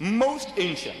manuscripts, most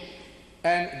ancient.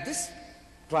 And this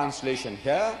translation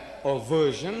here, or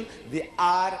version, the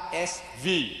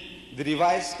RSV, the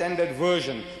Revised Standard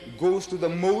Version, goes to the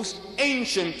most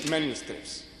ancient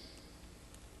manuscripts.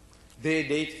 They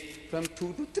date from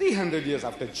 200 to 300 years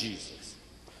after Jesus.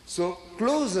 So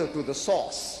closer to the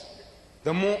source,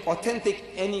 the more authentic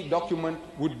any document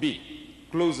would be,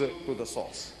 closer to the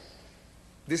source.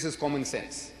 This is common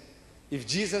sense. If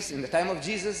Jesus, in the time of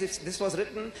Jesus, if this was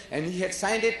written and he had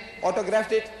signed it,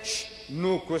 autographed it,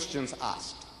 no questions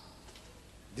asked.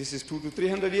 This is 200 to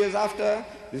 300 years after,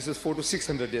 this is 400 to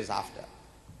 600 years after.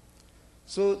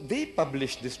 So they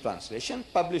published this translation,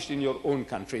 published in your own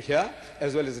country here,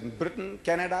 as well as in Britain,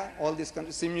 Canada, all these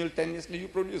countries, simultaneously you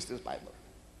produce this Bible.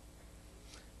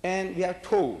 And we are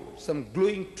told some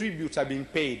glowing tributes are being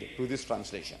paid to this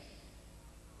translation.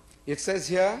 It says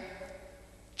here,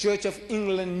 Church of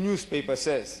England newspaper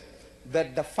says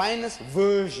that the finest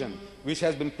version which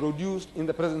has been produced in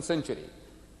the present century,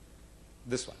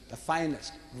 this one, the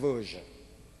finest version.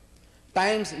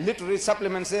 Times Literary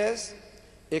Supplement says,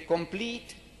 a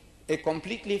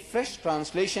completely fresh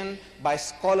translation by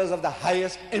scholars of the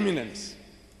highest eminence.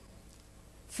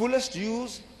 Fullest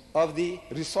use of the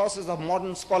resources of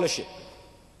modern scholarship.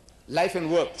 Life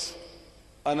and Works,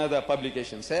 another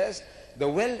publication says, the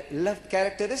well-loved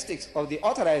characteristics of the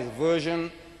authorized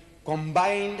version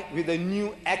combined with a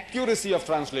new accuracy of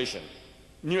translation.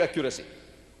 New accuracy.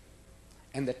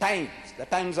 And the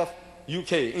Times of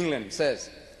UK, England, says,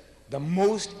 the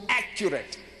most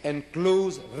accurate and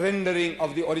close rendering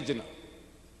of the original.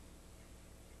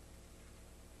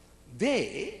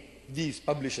 These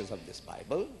publishers of this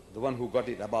Bible, the one who got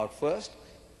it about first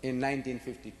in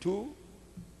 1952,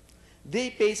 they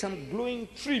pay some glowing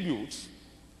tributes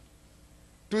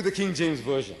to the King James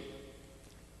Version.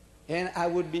 And I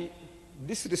would be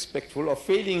disrespectful or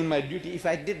failing in my duty if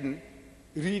I didn't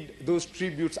read those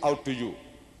tributes out to you.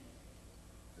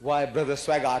 Why, Brother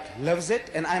Swaggart loves it,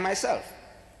 and I myself.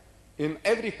 In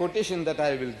every quotation that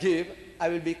I will give, I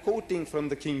will be quoting from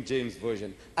the King James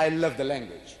Version. I love the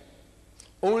language.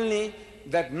 Only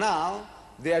that now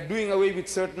they are doing away with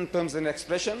certain terms and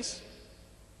expressions.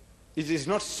 It is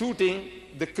not suiting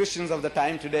the Christians of the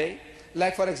time today.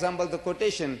 Like, for example, the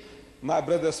quotation my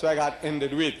brother Swaggart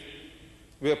ended with,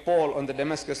 where Paul on the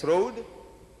Damascus road,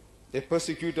 a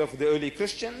persecutor of the early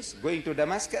Christians, going to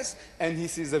Damascus, and he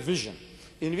sees a vision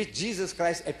in which Jesus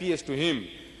Christ appears to him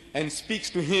and speaks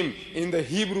to him in the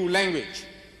Hebrew language.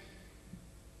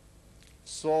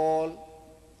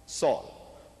 Saul,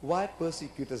 Saul, why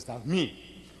persecutest thou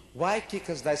me? Why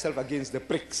kickest thyself against the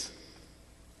pricks?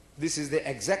 This is the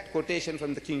exact quotation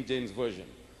from the King James Version,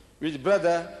 which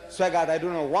Brother Swaggart, I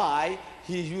don't know why,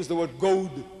 he used the word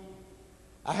goad.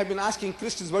 I have been asking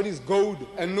Christians what is goad,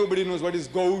 and nobody knows what is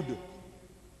goad.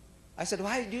 I said,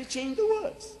 why do you change the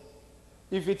words?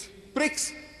 If it's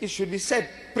pricks, it should be said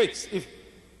pricks. If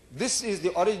this is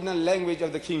the original language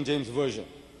of the King James Version.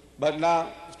 But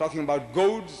now it's talking about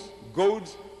goads.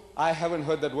 Goads, I haven't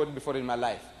heard that word before in my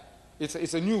life.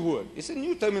 It's a new word. It's a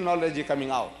new terminology coming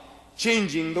out.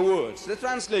 Changing the words, the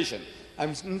translation.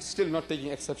 I'm still not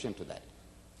taking exception to that.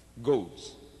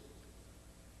 Goads.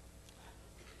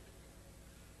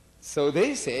 So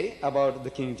they say about the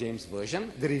King James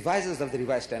Version, the revisers of the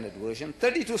Revised Standard Version,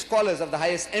 32 scholars of the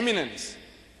highest eminence,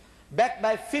 backed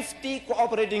by 50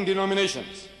 cooperating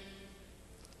denominations,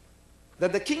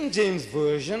 that the King James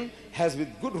Version has with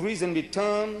good reason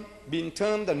been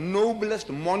termed the noblest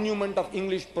monument of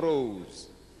English prose.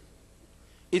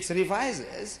 Its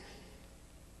revisers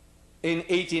in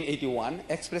 1881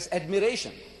 expressed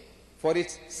admiration for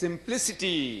its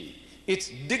simplicity, its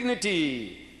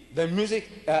dignity, the music,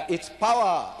 its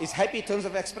power, its happy turns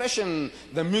of expression,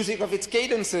 the music of its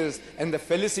cadences, and the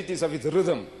felicities of its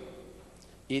rhythm.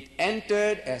 It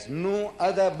entered as no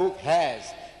other book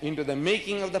has into the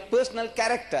making of the personal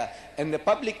character and the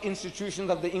public institutions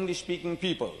of the English-speaking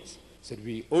peoples. So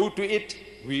we owe to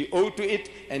it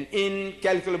an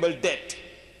incalculable debt.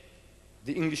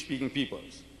 The English-speaking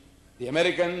peoples, the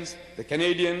Americans, the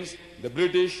Canadians, the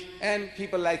British, and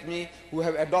people like me who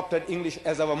have adopted English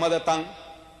as our mother tongue.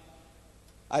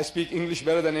 I speak English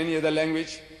better than any other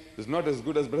language. It's not as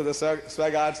good as Brother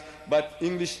Swaggart's, but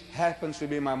English happens to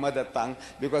be my mother tongue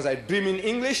because I dream in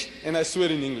English and I swear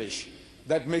in English.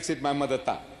 That makes it my mother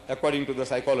tongue, according to the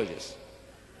psychologists.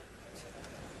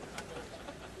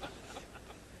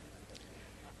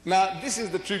 Now, this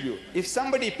is the tribute. If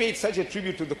somebody paid such a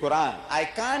tribute to the Quran, I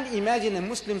can't imagine a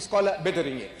Muslim scholar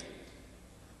bettering it.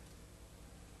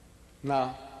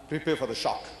 Now, prepare for the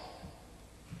shock.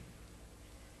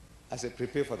 I said,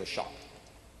 prepare for the shock.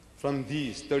 From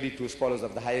these 32 scholars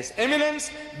of the highest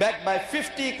eminence, backed by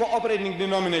 50 cooperating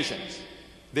denominations,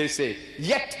 they say,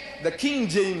 yet the King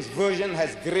James Version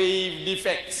has grave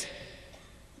defects.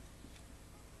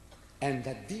 And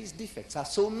that these defects are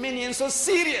so many and so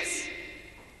serious.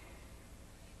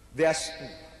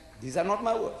 These are not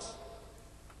my words.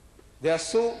 They are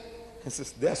so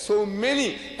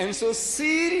many and so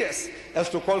serious as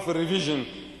to call for revision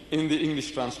in the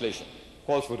English translation.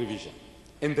 Call for revision.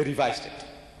 And they revised it.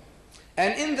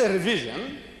 And in the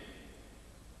revision,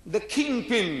 the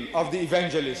kingpin of the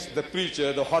evangelist, the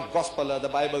preacher, the hot gospeler, the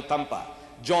Bible thumper,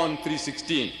 John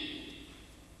 3:16.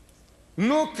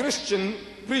 No Christian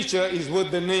preacher is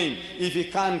worth the name if he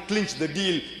can't clinch the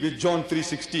deal with John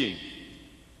 3:16.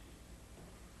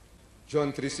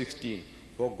 John 3:16,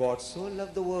 for God so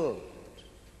loved the world,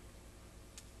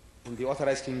 in the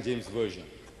Authorized King James Version,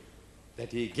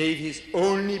 that he gave his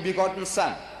only begotten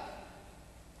Son.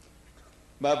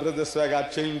 My brother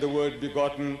Swaggart changed the word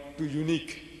begotten to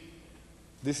unique.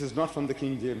 This is not from the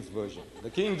King James Version.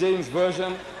 The King James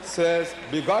Version says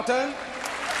begotten.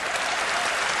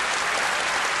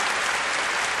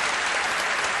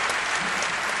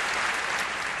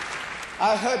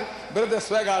 I heard Brother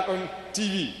Swaggart on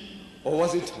TV, or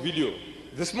was it video?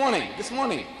 This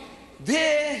morning.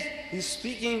 There he's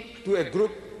speaking to a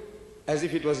group as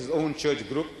if it was his own church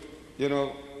group, you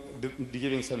know,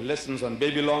 giving some lessons on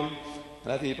Babylon.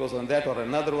 And I think it was on that or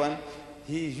another one.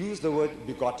 He used the word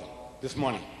begotten this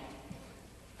morning.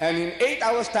 And in 8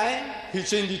 hours' time, he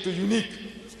changed it to unique.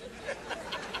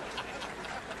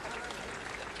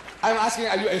 I'm asking,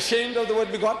 are you ashamed of the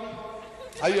word begotten?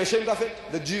 Are you ashamed of it?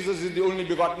 That Jesus is the only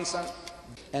begotten Son?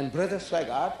 And Brother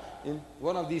Swaggart, in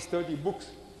one of these 30 books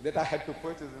that I had to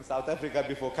purchase in South Africa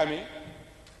before coming,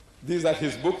 these are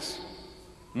his books.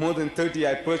 More than 30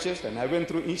 I purchased, and I went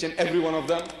through each and every one of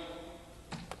them.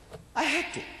 I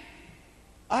had to.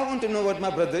 I want to know what my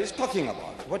brother is talking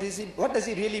about. What does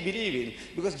he really believe in?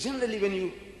 Because generally when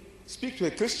you speak to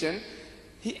a Christian,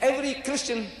 every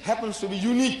Christian happens to be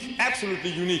unique,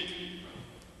 absolutely unique.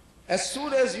 As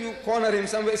soon as you corner him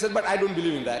somewhere, he says, but I don't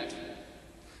believe in that.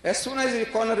 As soon as you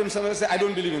corner him somewhere, he says, I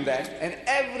don't believe in that. And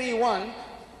every one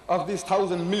of these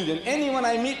 1,000 million, anyone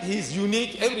I meet, he's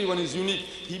unique, everyone is unique.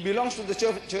 He belongs to the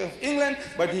Church of England,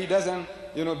 but he doesn't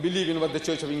believe in what the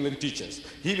Church of England teaches.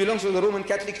 He belongs to the Roman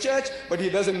Catholic Church, but he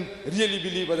doesn't really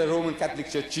believe what the Roman Catholic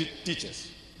Church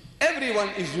teaches. Everyone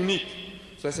is unique.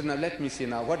 So I said, now let me see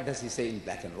now, what does he say in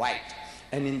black and white?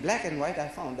 And in black and white, I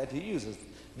found that he uses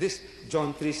this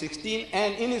John 3:16,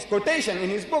 and in his quotation, in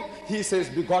his book, he says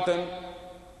begotten.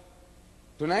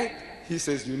 Tonight, he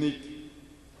says unique.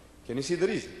 Can you see the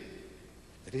reason?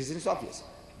 The reason is obvious.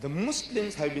 The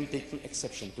Muslims have been taking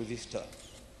exception to these terms.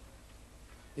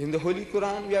 In the Holy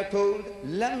Quran, we are told,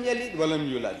 Lam yalid wa lam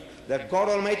yulad, that God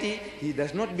Almighty, He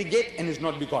does not beget and is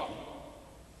not begotten.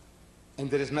 And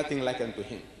there is nothing like unto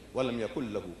Him. وَلَمْ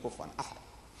يَكُلْ لَهُ كُفْوًا أَحَدٌ.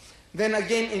 Then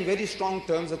again, in very strong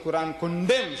terms, the Quran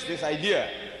condemns this idea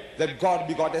that God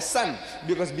begot a son,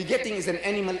 because begetting is an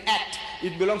animal act.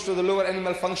 It belongs to the lower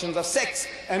animal functions of sex,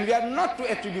 and we are not to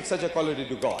attribute such a quality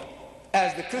to God.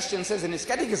 As the Christian says in his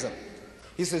catechism,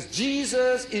 he says,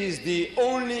 Jesus is the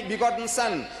only begotten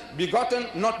Son, begotten,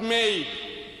 not made.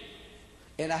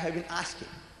 And I have been asking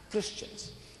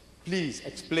Christians, please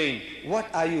explain, what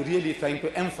are you really trying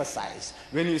to emphasize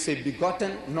when you say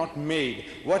begotten, not made?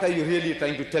 What are you really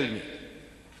trying to tell me?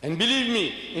 And believe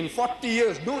me, in 40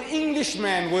 years, no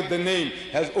Englishman worth the name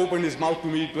has opened his mouth to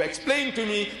me to explain to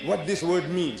me what this word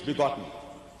means, begotten.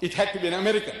 It had to be an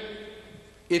American.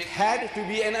 It had to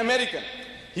be an American.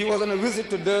 He was on a visit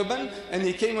to Durban, and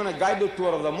he came on a guided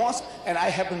tour of the mosque, and I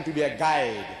happened to be a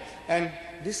guide. And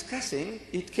discussing,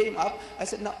 it came up. I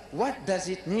said, now, what does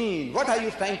it mean? What are you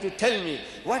trying to tell me?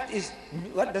 What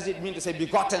does it mean to say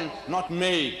begotten, not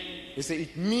made? He said,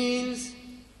 it means,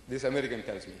 this American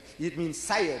tells me, it means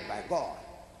sired by God.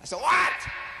 I said, what?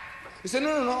 He said,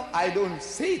 no, no, no, I don't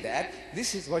say that.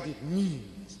 This is what it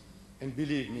means. And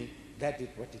believe me, that is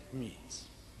what it means.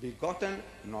 Begotten,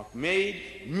 not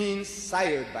made, means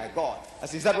sired by God. I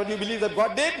said, is that what you believe that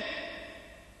God did?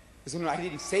 He said, no, I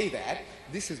didn't say that.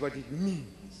 This is what it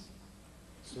means.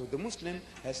 So the Muslim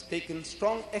has taken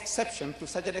strong exception to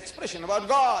such an expression about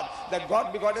God, that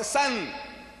God begot a son.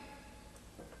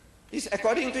 It's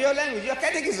according to your language, your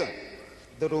catechism.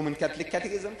 The Roman Catholic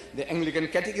Catechism, the Anglican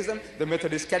Catechism, the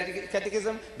Methodist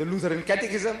Catechism, the Lutheran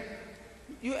Catechism.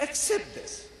 You accept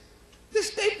this.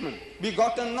 This statement,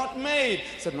 begotten, not made.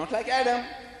 So not like Adam.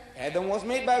 Adam was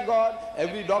made by God.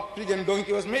 Every dog, pig, and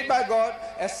donkey was made by God.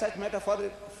 As such,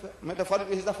 metaphorically,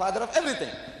 he's the father of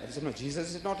everything. But he said, no,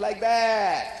 Jesus is not like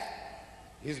that.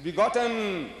 He's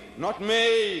begotten, not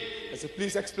made. I said,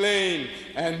 please explain.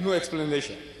 And no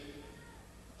explanation.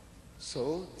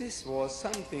 So this was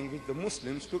something which the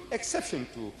Muslims took exception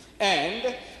to.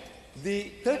 And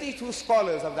the 32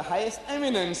 scholars of the highest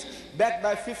eminence, backed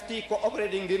by 50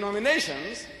 cooperating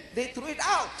denominations, they threw it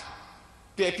out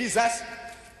to appease us.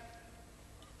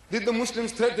 Did the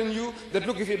Muslims threaten you that,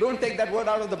 look, if you don't take that word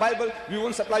out of the Bible, we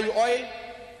won't supply you oil?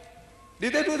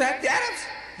 Did they do that? The Arabs?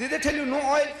 Did they tell you no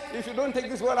oil if you don't take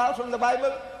this word out from the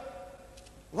Bible?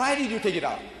 Why did you take it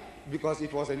out? Because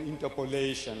it was an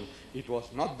interpolation. It was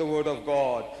not the word of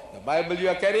God. The Bible you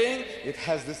are carrying, it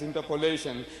has this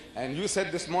interpolation. And you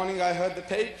said this morning, I heard the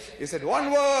tape, it said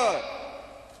one word.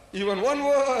 Even one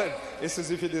word. It says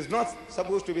if it is not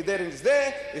supposed to be there and it's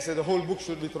there, it says the whole book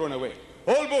should be thrown away.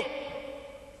 Whole book.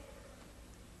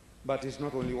 But it's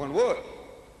not only one word.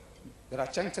 There are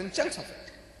chunks and chunks of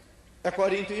it,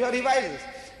 according to your revisers.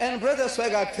 And Brother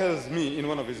Swaggart tells me in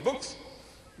one of his books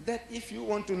that if you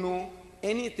want to know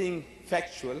anything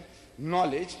factual,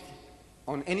 knowledge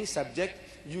on any subject,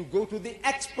 you go to the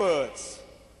experts.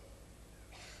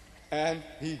 And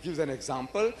he gives an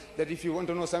example that if you want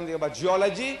to know something about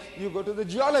geology, you go to the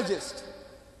geologist.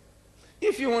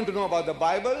 If you want to know about the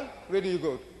Bible, where do you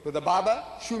go? To the barber,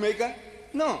 shoemaker?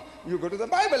 No, you go to the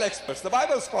Bible experts, the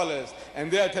Bible scholars, and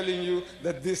they are telling you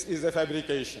that this is a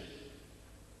fabrication.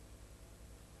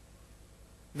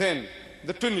 Then,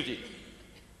 the Trinity,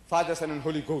 Father, Son, and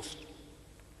Holy Ghost.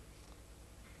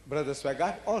 Brother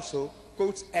Swaggart also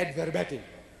quotes ad verbatim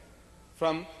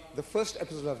from the first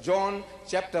epistle of John,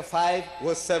 chapter 5,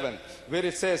 verse 7, where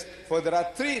it says, for there are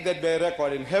three that bear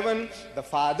record in heaven, the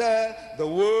Father, the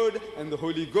Word, and the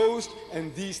Holy Ghost,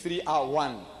 and these three are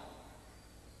one.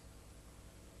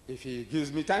 If he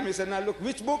gives me time, he said, now look,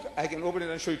 which book? I can open it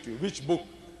and show it to you. Which book?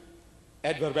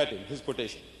 Ad verbatim, his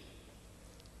quotation.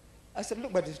 I said,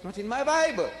 look, but it's not in my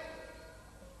Bible.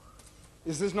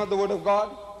 Is this not the word of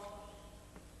God?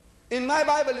 In my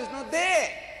Bible, it's not there.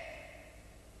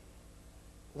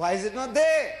 Why is it not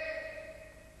there?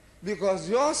 Because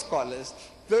your scholars,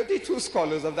 32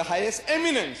 scholars of the highest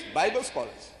eminence, Bible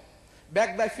scholars,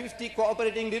 backed by 50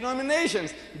 cooperating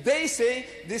denominations, they say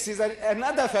this is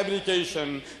another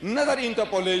fabrication, another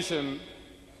interpolation.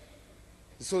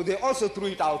 So they also threw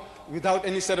it out without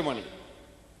any ceremony.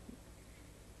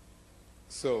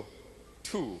 So,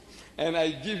 2. And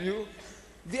I give you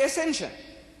the ascension.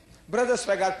 Brother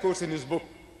Swaggart quotes in his book,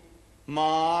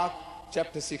 Mark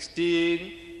chapter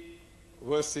 16,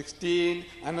 verse 16,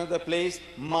 another place,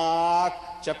 Mark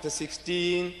chapter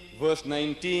 16, verse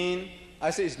 19. I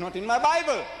say, it's not in my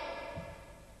Bible.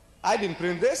 I didn't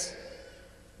print this.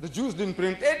 The Jews didn't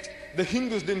print it. The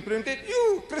Hindus didn't print it.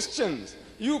 You Christians,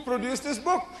 you produced this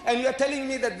book, and you are telling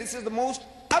me that this is the most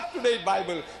up-to-date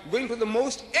Bible, going to the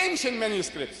most ancient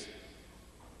manuscripts.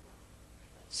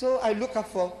 So I look up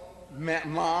for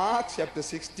Mark chapter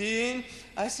 16.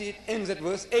 I see it ends at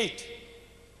verse 8.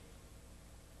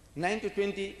 9 to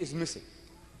 20 is missing.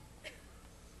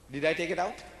 Did I take it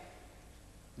out?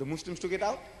 The Muslims took it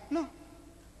out? No.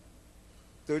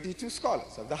 32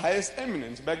 scholars of the highest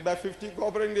eminence, backed by 50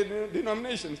 cooperating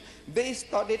denominations, they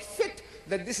thought it fit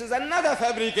that this is another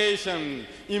fabrication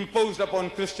imposed upon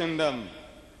Christendom.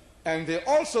 And they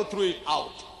also threw it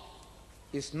out.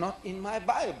 It's not in my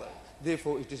Bible.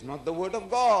 Therefore, it is not the word of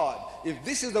God. If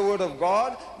this is the word of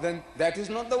God, then that is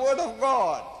not the word of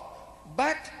God.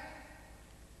 But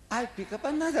I pick up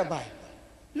another Bible.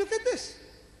 Look at this.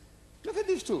 Look at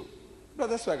these two.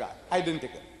 Brother Swaggart,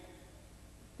 identical.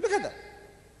 Look at that.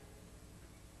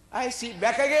 I see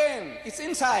back again. It's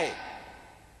inside.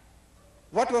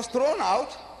 What was thrown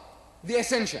out? The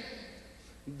ascension.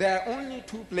 There are only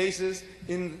two places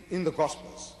in the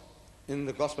Gospels. In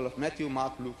the Gospel of Matthew,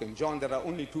 Mark, Luke, and John, there are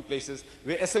only two places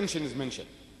where ascension is mentioned.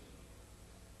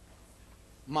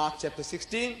 Mark chapter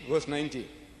 16, verse 19.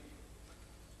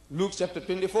 Luke chapter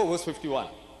 24, verse 51.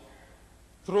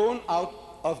 Thrown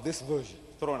out of this version,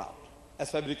 thrown out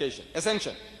as fabrication,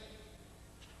 ascension.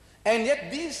 And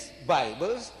yet these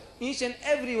Bibles, each and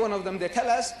every one of them, they tell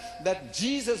us that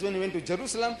Jesus, when he went to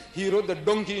Jerusalem, he rode the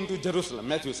donkey into Jerusalem,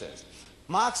 Matthew says.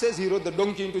 Mark says he rode the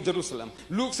donkey into Jerusalem.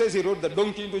 Luke says he rode the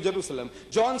donkey into Jerusalem.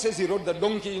 John says he rode the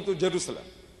donkey into Jerusalem.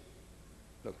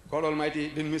 Look, God Almighty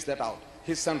didn't miss that out.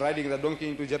 His son riding the donkey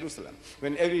into Jerusalem.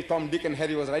 When every Tom, Dick and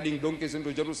Harry was riding donkeys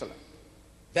into Jerusalem.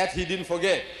 That he didn't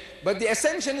forget. But the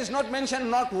ascension is not mentioned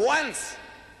not once.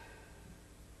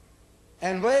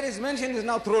 And where it's mentioned is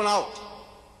now thrown out.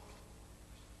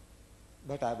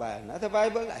 But I buy another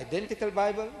Bible, identical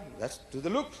Bible, that's to the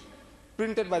look,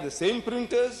 printed by the same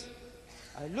printers.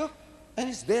 I look, and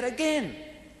it's there again.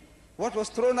 What was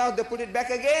thrown out, they put it back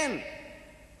again.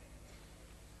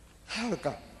 How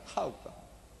come? How come?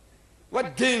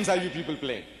 What games are you people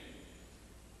playing?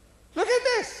 Look at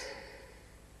this.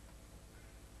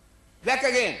 Back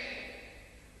again.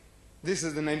 This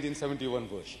is the 1971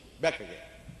 version. Back again.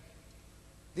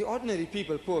 The ordinary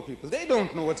people, poor people, they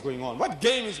don't know what's going on. What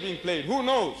game is being played? Who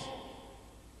knows?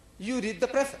 You read the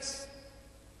preface.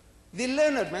 The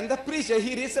learned man, the preacher,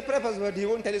 he reads the preface, but he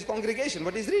won't tell his congregation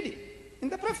what he's reading in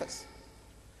the preface.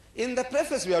 In the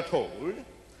preface we are told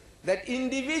that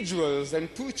individuals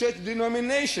and two church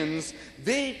denominations,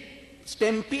 they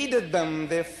stampeded them,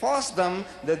 they forced them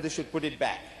that they should put it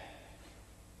back.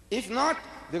 If not,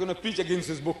 they're going to preach against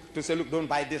this book to say, look, don't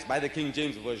buy this, buy the King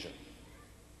James Version.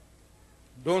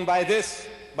 Don't buy this,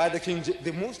 buy the King James,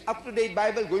 the most up-to-date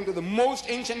Bible going to the most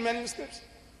ancient manuscripts.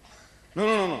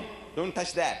 No, don't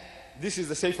touch that. This is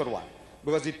the safer one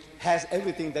because it has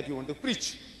everything that you want to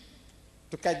preach.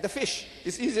 To catch the fish.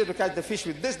 It's easier to catch the fish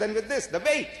with this than with this, the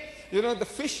bait. You know, the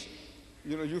fish,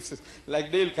 uses,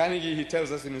 like Dale Carnegie, he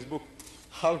tells us in his book,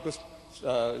 how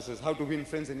to win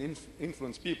friends and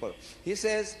influence people. He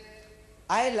says,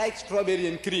 I like strawberry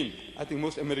and cream. I think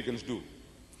most Americans do.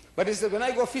 But he says, when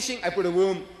I go fishing, I put a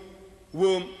worm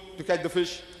to catch the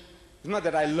fish. It's not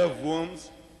that I love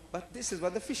worms, but this is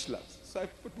what the fish loves. So I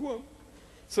put worm.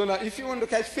 So now, if you want to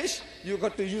catch fish, you've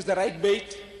got to use the right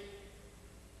bait.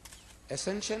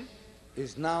 Ascension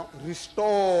is now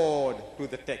restored to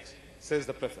the text, says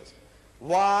the preface.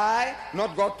 Why?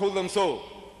 Not God told them so.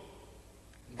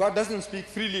 God doesn't speak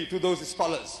freely to those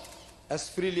scholars, as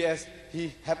freely as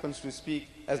he happens to speak,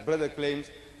 as brother claims,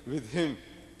 with him.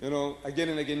 Again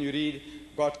and again you read,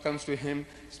 God comes to him,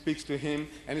 speaks to him,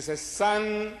 and he says,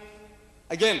 son,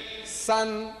 again,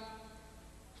 son,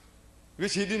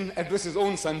 which he didn't address his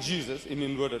own son, Jesus, in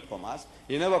inverted commas.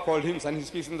 He never called him son, he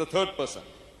speaks in the third person.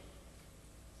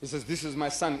 He says, this is my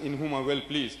son in whom I'm well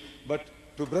pleased. But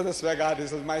to Brother Swaggart, he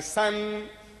says, my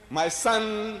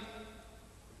son,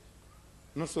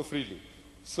 not so freely.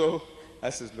 So I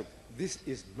says, look, this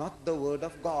is not the word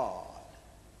of God.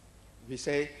 We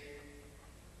say,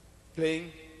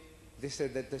 they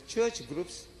said that the church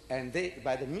groups, and they,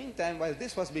 by the meantime, while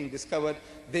this was being discovered,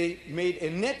 they made a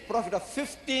net profit of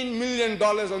 $15 million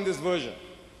on this version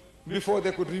before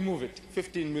they could remove it.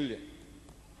 15 million.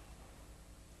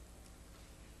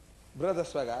 Brother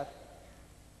Swaggart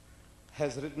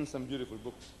has written some beautiful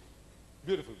books.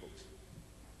 Beautiful books.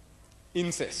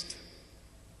 Incest,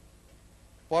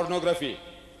 pornography,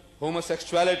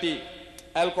 homosexuality,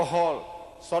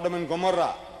 alcohol, Sodom and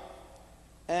Gomorrah.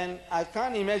 And I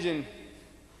can't imagine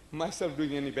myself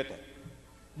doing any better.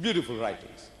 Beautiful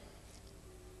writings.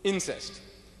 Incest.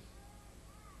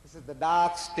 This is the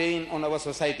dark stain on our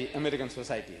society, American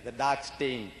society. The dark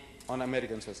stain on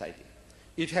American society.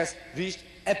 It has reached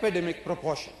epidemic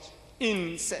proportions.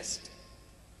 Incest.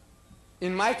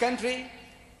 In my country,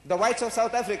 the whites of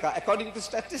South Africa, according to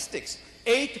statistics,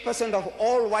 8% of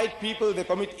all white people, they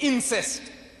commit incest.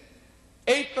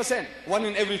 8%, 1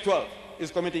 in every 12,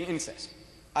 is committing incest.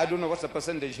 I don't know what's the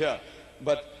percentage here,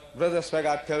 but Brother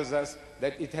Swaggart tells us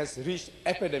that it has reached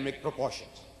epidemic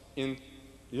proportions in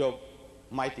your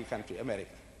mighty country,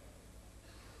 America.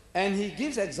 And he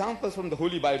gives examples from the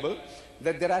Holy Bible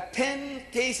that there are 10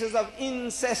 cases of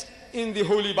incest in the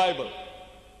Holy Bible.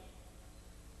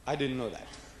 I didn't know that.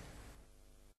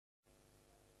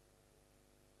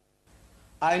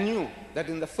 I knew that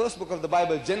in the first book of the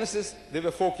Bible, Genesis, there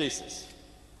were 4 cases.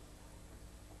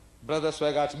 Brother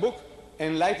Swaggart's book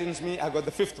enlightens me. I got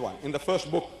the 5th one in the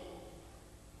first book.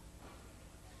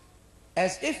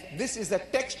 As if this is a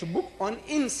textbook on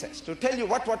incest, to tell you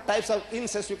what types of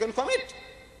incest you can commit.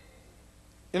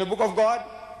 In the book of God,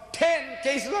 10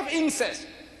 cases of incest.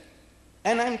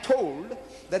 And I'm told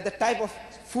that the type of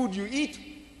food you eat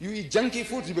junky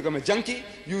foods, you become a junkie.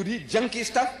 You read junky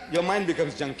stuff, your mind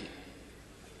becomes junky.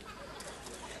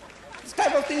 This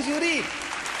type of things you read.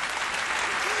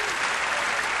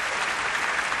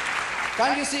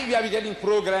 Can't you see we are getting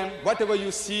programmed? Whatever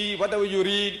you see, whatever you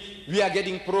read, we are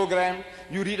getting programmed.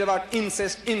 You read about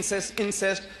incest, incest,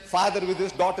 incest, father with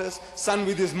his daughters, son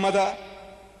with his mother,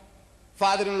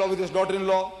 father-in-law with his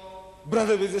daughter-in-law,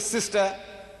 brother with his sister.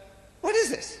 What is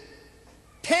this?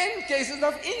 10 cases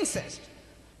of incest.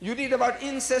 You read about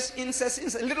incest, incest,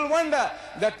 incest. Little wonder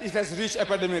that it has reached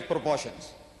epidemic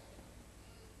proportions.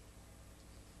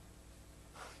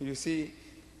 You see,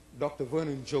 Dr.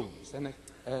 Vernon Jones,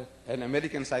 an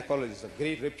American psychologist of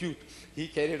great repute, he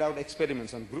carried out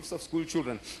experiments on groups of school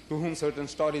children to whom certain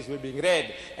stories were being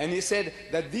read. And he said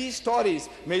that these stories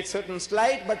made certain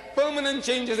slight but permanent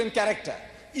changes in character,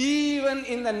 even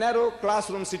in the narrow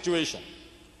classroom situation.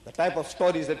 The type of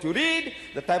stories that you read,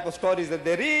 the type of stories that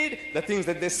they read, the things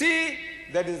that they see,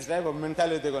 that is the type of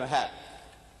mentality they're going to have.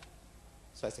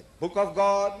 So I said, Book of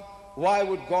God, why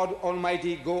would God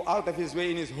Almighty go out of his way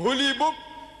in his holy book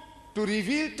to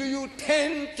reveal to you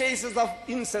 10 cases of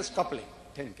incest coupling?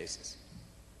 10 cases.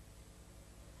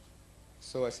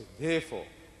 So I said, therefore,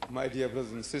 my dear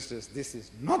brothers and sisters, this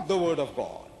is not the word of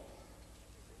God.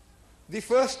 The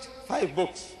first 5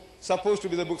 books, supposed to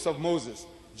be the books of Moses,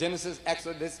 Genesis,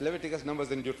 Exodus, Leviticus, Numbers,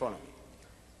 and Deuteronomy.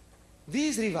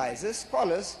 These revisers,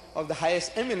 scholars of the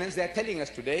highest eminence, they are telling us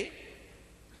today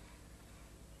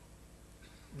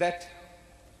that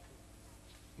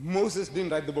Moses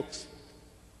didn't write the books.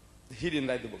 He didn't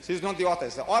write the books. He's not the author.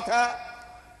 He's the author,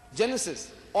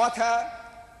 Genesis, author,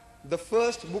 the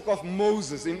first book of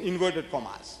Moses in inverted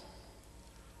commas.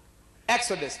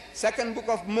 Exodus, second book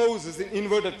of Moses in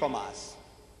inverted commas.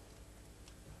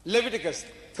 Leviticus,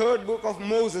 third book of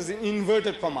Moses in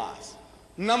inverted commas.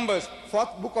 Numbers,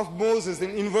 fourth book of Moses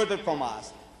in inverted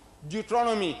commas.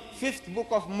 Deuteronomy, fifth book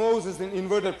of Moses in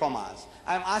inverted commas.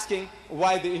 I'm asking,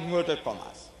 why the inverted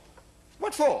commas?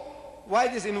 What for? Why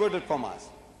these inverted commas?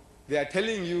 They are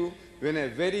telling you in a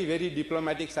very, very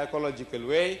diplomatic, psychological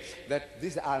way that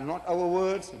these are not our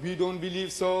words, we don't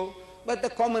believe so, but the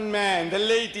common man, the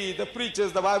laity, the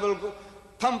preachers, the Bible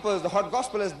thumpers, the hot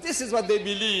gospelers, this is what they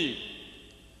believe.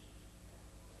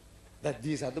 That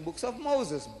these are the books of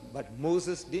Moses, but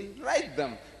Moses didn't write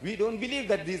them. We don't believe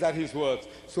that these are his words,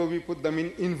 so we put them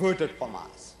in inverted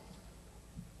commas.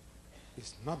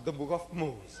 It's not the book of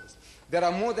Moses. There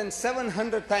are more than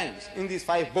 700 times in these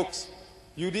 5 books.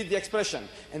 You read the expression,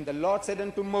 and the Lord said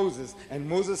unto Moses, and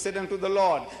Moses said unto the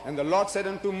Lord, and the Lord said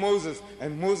unto Moses,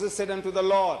 and Moses said unto the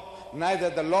Lord.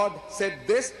 Neither the Lord said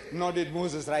this, nor did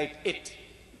Moses write it.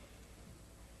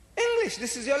 English,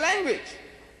 this is your language.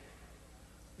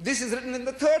 This is written in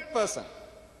the third person,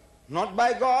 not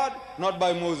by God, not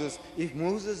by Moses. If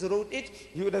Moses wrote it,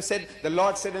 he would have said, the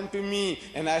Lord said unto me,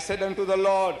 and I said unto the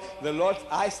Lord. The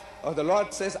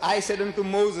Lord says, I said unto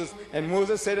Moses, and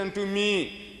Moses said unto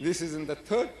me. This is in the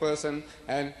third person,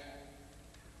 and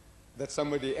that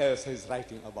somebody else is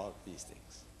writing about these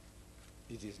things.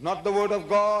 It is not the word of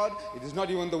God. It is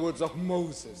not even the words of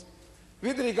Moses.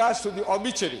 With regards to the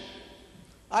obituary,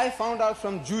 I found out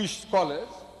from Jewish scholars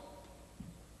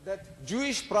that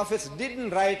Jewish prophets didn't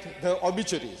write the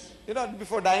obituaries.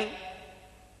 Before dying,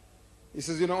 he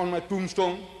says, on my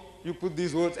tombstone, you put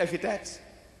these words, epitaphs.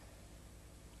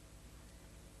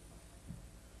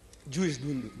 Jews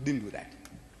didn't do that.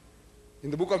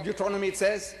 In the book of Deuteronomy it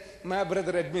says, my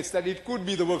brother admits that it could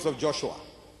be the works of Joshua,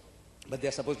 but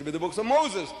they're supposed to be the books of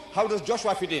Moses. How does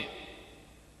Joshua fit in?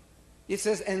 It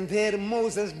says, and there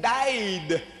Moses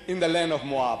died in the land of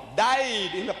Moab.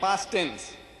 Died in the past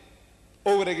tense.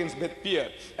 Over against Beth Peor.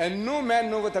 And no man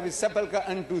knoweth of his sepulchre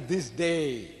unto this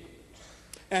day.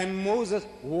 And Moses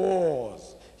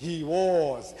was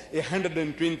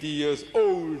 120 years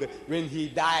old when he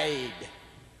died.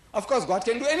 Of course, God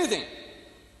can do anything.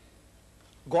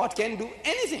 God can do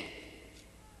anything.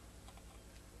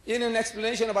 In an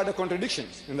explanation about the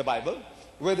contradictions in the Bible,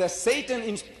 whether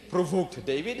Satan provoked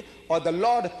David or the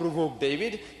Lord provoked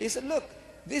David, he said, look,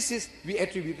 we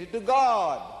attribute it to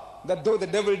God. That though the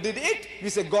devil did it, we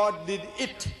say God did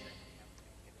it.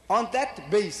 On that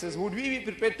basis, would we be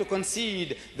prepared to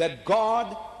concede that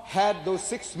God had those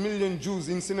 6 million Jews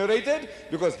incinerated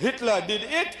because Hitler did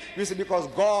it? We say because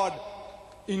God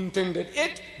intended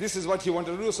it, this is what he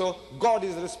wanted to do, so God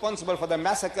is responsible for the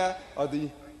massacre or the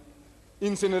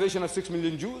incineration of 6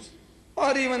 million Jews?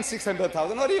 Or even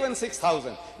 600,000 or even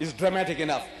 6,000 is dramatic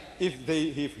enough.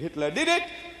 If Hitler did it,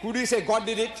 could we say God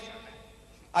did it?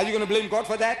 Are you going to blame God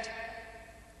for that?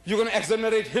 You're going to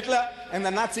exonerate Hitler and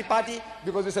the Nazi party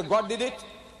because you say God did it?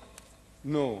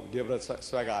 No, dear brother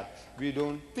Swaggart, we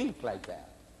don't think like that.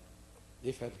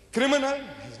 If a criminal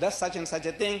does such and such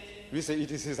a thing, we say it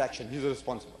is his action, he's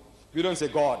responsible. We don't say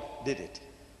God did it.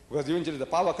 Because eventually the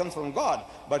power comes from God,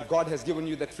 but God has given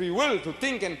you that free will to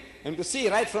think and to see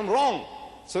right from wrong.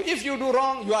 So if you do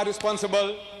wrong, you are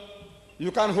responsible.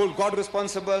 You can't hold God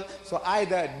responsible. So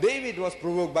either David was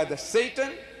provoked by the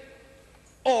Satan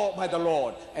or by the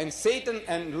Lord. And Satan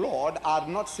and Lord are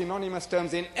not synonymous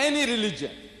terms in any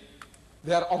religion.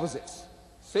 They are opposites.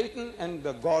 Satan and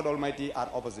the God Almighty are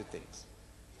opposite things.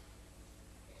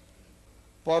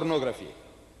 Pornography.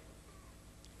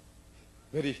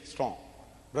 Very strong.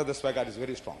 Brother Swaggart is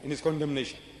very strong in his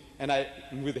condemnation. And I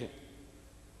am with him.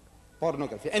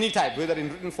 Pornography, any type, whether in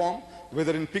written form,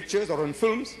 whether in pictures or in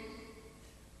films,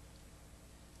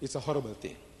 it's a horrible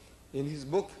thing. In his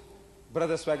book,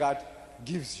 Brother Swaggart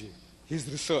gives you his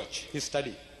research, his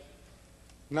study.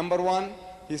 Number one,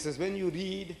 he says, when you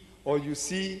read or you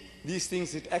see these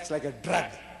things, it acts like a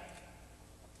drug.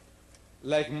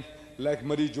 Like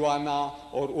marijuana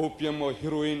or opium or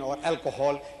heroin or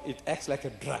alcohol, it acts like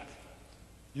a drug.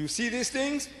 You see these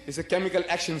things, it's a chemical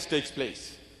actions takes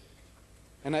place.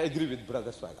 And I agree with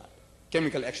Brother Swaggart.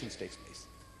 Chemical actions takes place.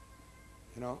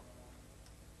 You know?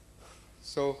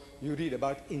 So you read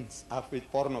about with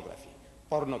pornography.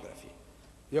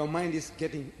 Your mind is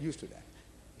getting used to that.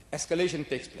 Escalation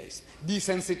takes place.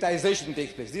 Desensitization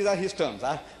takes place. These are his terms.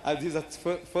 These are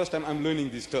the first time I'm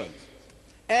learning these terms.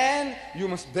 And you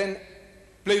must then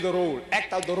play the role,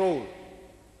 act out the role.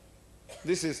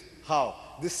 This is how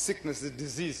this sickness, this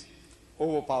disease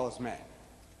overpowers man.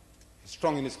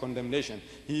 Strong in his condemnation.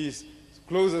 He is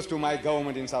closest to my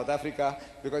government in South Africa,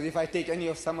 because if I take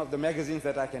some of the magazines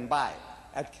that I can buy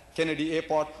at Kennedy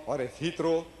Airport or at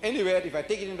Heathrow, anywhere, if I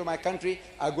take it into my country,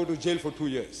 I go to jail for 2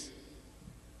 years.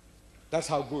 That's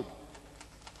how good.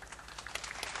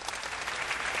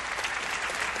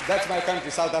 That's my country,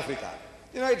 South Africa.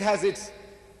 You know, it has its,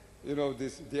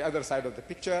 the other side of the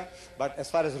picture, but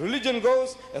as far as religion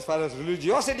goes, as far as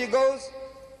religiosity goes,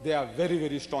 they are very,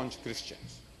 very staunch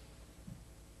Christians.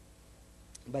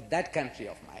 But that country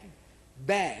of mine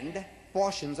banned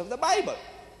portions of the Bible.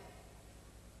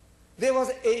 There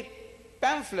was a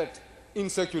pamphlet in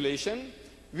circulation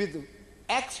with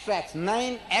extracts,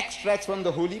 9 extracts from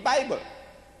the Holy Bible.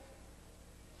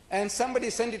 And somebody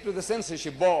sent it to the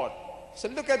censorship board.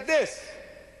 Said, look at this.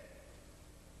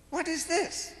 What is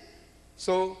this?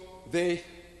 So they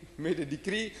made a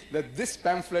decree that this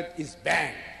pamphlet is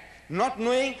banned, not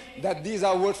knowing that these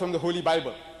are words from the Holy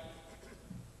Bible.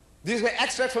 These were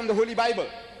extracts from the Holy Bible,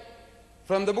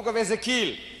 from the book of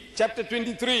Ezekiel, chapter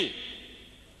 23.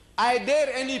 I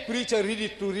dare any preacher read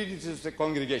it to the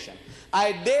congregation.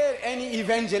 I dare any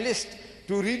evangelist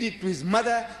to read it to his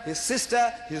mother, his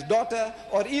sister, his daughter,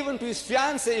 or even to his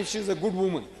fiancée if she's a good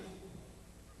woman.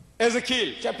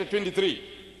 Ezekiel, chapter 23.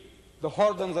 The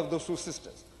whoredoms of those two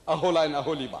sisters, Aholah and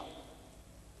Aholiba.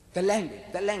 The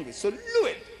language, so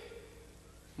lewd.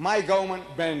 My government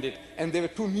banned it, and there were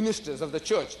 2 ministers of the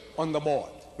church on the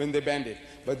board when they banned it.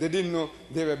 But they didn't know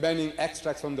they were banning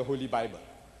extracts from the Holy Bible.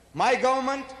 My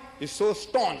government is so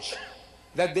staunch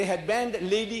that they had banned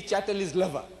Lady Chatterley's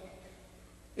Lover.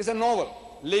 It's a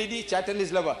novel, Lady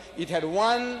Chatterley's Lover. It had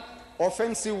one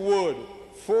offensive word,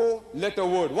 4-letter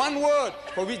word, one word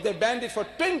for which they banned it for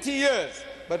 20 years.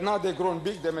 But now they've grown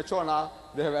big, they're mature now,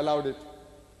 they have allowed it.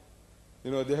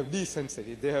 They have decensored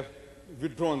it, they have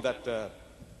withdrawn that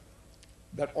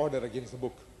order against the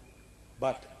book.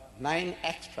 But 9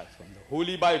 extracts from the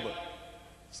Holy Bible,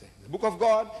 the book of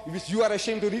God, which you are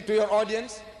ashamed to read to your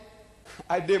audience.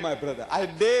 I dare my brother, I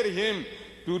dare him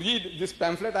to read this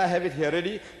pamphlet. I have it here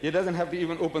ready. He doesn't have to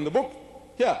even open the book.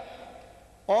 Here,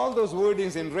 all those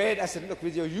wordings in red. I said, look,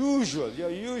 with your usual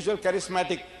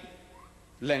charismatic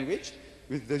language,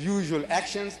 with the usual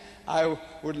actions, I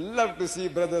would love to see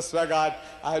Brother Swaggart.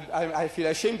 I feel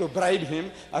ashamed to bribe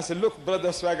him. I said, look, Brother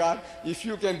Swaggart, if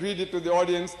you can read it to the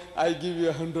audience, I give you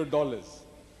 $100.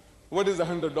 What is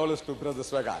 $100 to Brother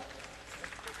Swaggart?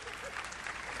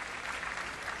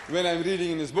 When I'm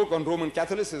reading in his book on Roman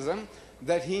Catholicism,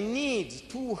 that he needs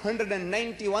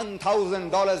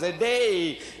 $291,000 a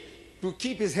day to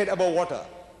keep his head above water.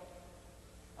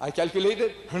 I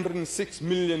calculated 106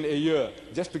 million a year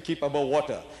just to keep above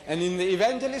water. And in the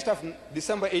Evangelist of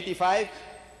December 85,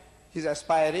 he's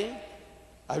aspiring,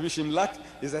 I wish him luck,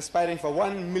 he's aspiring for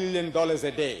 $1 million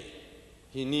a day.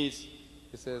 He needs,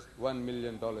 he says, $1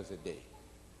 million a day.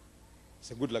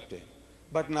 So good luck to him.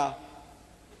 But now,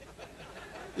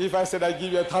 if I said I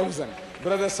give you 1,000,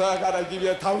 Brother Swaggart, I give you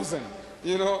 1,000,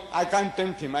 I can't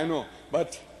tempt him, I know.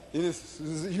 But in his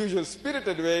usual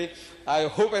spirited way, I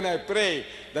hope and I pray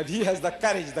that he has the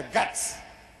courage, the guts,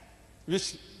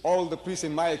 which all the priests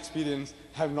in my experience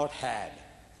have not had.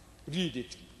 Read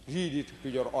it to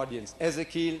your audience.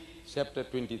 Ezekiel chapter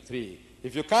 23.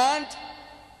 If you can't,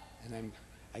 and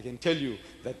I can tell you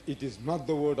that it is not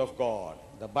the word of God.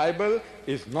 The Bible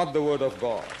is not the word of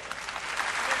God.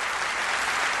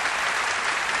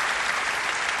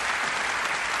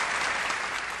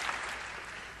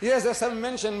 Yes, a some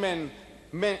mention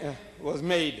was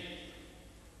made.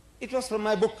 It was from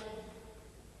my book.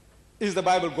 Is the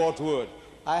Bible God's word?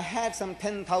 I had some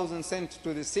 10,000 sent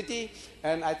to the city,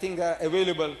 and I think they are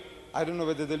available. I don't know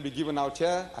whether they'll be given out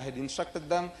here. I had instructed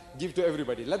them, give to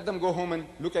everybody. Let them go home and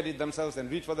look at it themselves and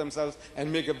read for themselves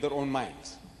and make up their own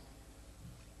minds.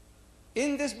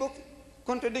 In this book,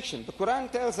 contradiction. The Quran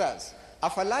tells us,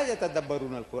 أَفَلَا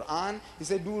يَتَدَبَّرُونَ الْقُرْآنِ. He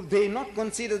said, do they not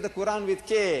consider the Quran with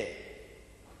care?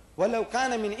 وَلَوْ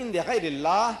كَانَ مِنْ عِنْدِ غَيْرِ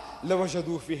اللَّهِ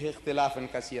لَوَجَدُوا فِيهِ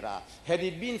اخْتِلَافًا كَثِيرًا. Had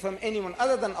it been from anyone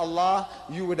other than Allah,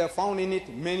 you would have found in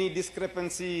it many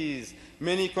discrepancies,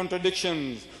 many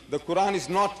contradictions. The Quran is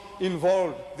not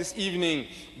involved this evening,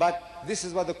 but this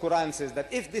is what the Quran says,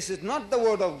 that if this is not the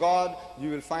word of God, you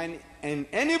will find in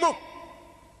any book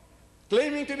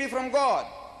claiming to be from God,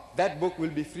 that book will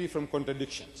be free from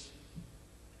contradictions.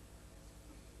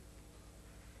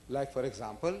 Like, for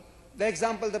example, the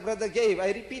example the brother gave,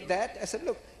 I repeat that. I said,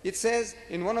 look, it says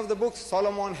in one of the books,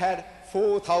 Solomon had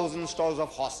 4,000 stalls of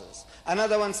horses.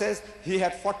 Another one says he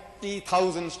had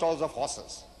 40,000 stalls of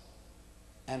horses.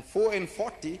 And 4 and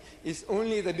 40 is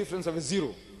only the difference of a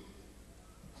zero.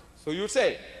 So you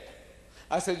say,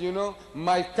 I said, you know,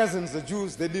 my cousins, the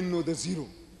Jews, they didn't know the zero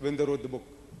when they wrote the book.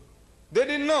 They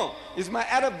didn't know. It's my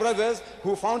Arab brothers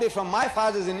who found it from my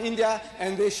fathers in India,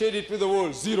 and they shared it with the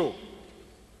world, zero.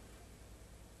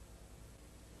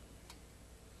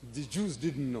 The Jews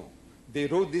didn't know. They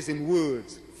wrote this in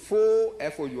words. 4,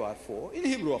 F-O-U-R, 4, in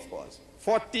Hebrew, of course.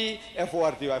 40,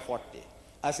 F-O-R-T-Y, 40.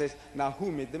 I said, now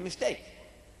who made the mistake?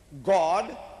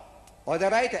 God or the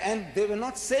writer? And they were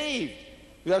not saved.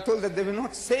 We are told that they were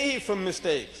not saved from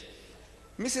mistakes.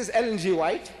 Mrs. Ellen G.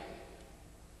 White,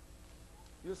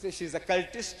 you say she's a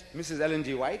cultist, Mrs. Ellen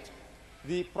G. White,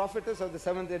 the prophetess of the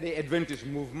Seventh-day Adventist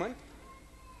movement.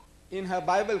 In her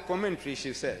Bible commentary,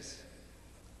 she says,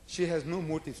 she has no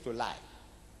motives to lie.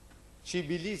 She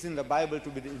believes in the Bible to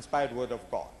be the inspired word of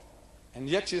God. And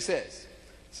yet she says,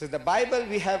 the Bible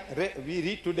we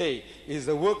read today is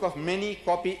the work of many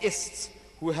copyists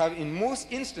who have in most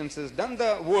instances done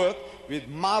the work with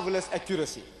marvelous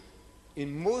accuracy.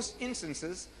 In most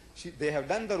instances, they have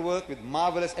done their work with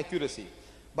marvelous accuracy.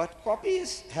 But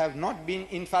copies have not been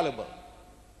infallible.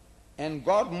 And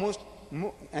God most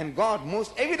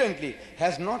evidently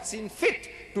has not seen fit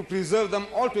to preserve them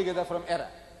altogether from error.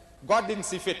 God didn't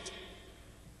see fit.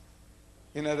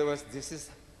 In other words, this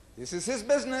is his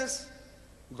business,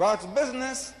 God's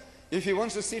business. If he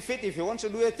wants to see fit, if he wants to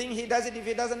do a thing, he does it. If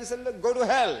he doesn't, he says, look, go to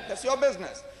hell. That's your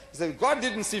business. He said, God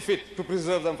didn't see fit to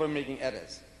preserve them from making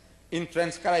errors. In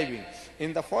transcribing,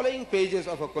 in the following pages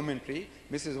of a commentary,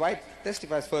 Mrs. White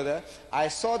testifies further, I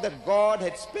saw that God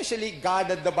had specially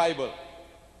guarded the Bible.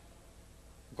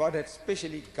 God had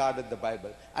specially guarded the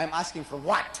Bible. I'm asking from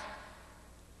what?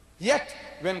 Yet,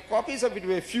 when copies of it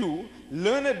were few,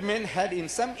 learned men had in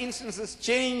some instances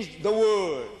changed the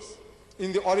words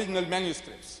in the original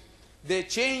manuscripts. They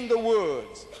changed the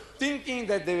words, thinking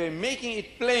that they were making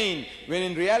it plain, when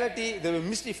in reality they were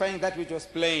mystifying that which was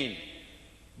plain,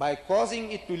 by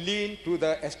causing it to lean to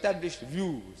the established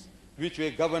views which were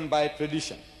governed by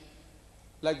tradition,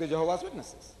 like the Jehovah's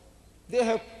Witnesses. They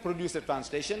have produced a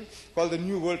translation called the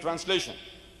New World Translation.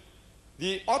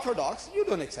 The Orthodox, you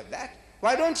don't accept that.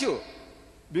 Why don't you?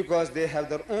 Because they have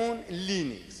their own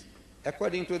leanings.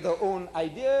 According to their own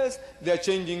ideas, they are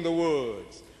changing the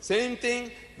words. Same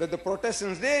thing that the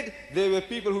Protestants did. They were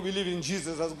people who believe in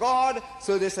Jesus as God,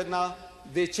 so they said now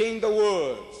they changed the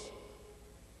words.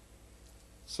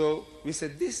 So we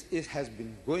said this has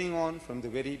been going on from the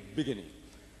very beginning.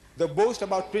 They boast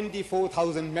about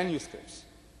 24,000 manuscripts.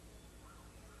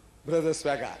 Brother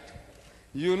Swaggart,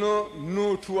 you know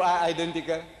no two are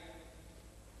identical.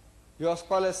 Your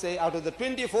scholars say out of the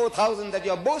 24,000 that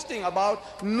you are boasting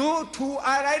about, no two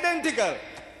are identical.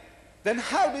 Then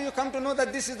how do you come to know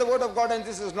that this is the word of God and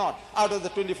this is not, out of the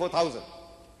 24,000?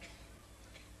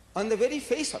 On the very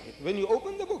face of it, when you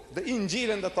open the book, the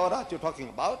Injil and the Torah you're talking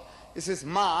about, it says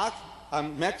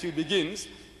Matthew begins,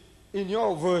 in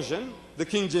your version, the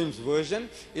King James Version,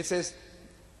 it says,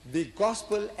 the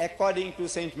Gospel according to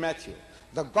St. Matthew,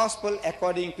 the Gospel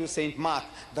according to St. Mark,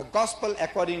 the Gospel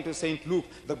according to St. Luke,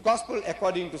 the Gospel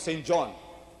according to St. John.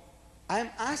 I'm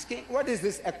asking, what is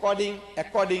this according?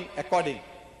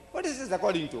 What is this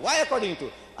according to? Why according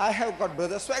to? I have got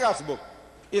Brother Swaggart's book.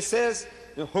 It says,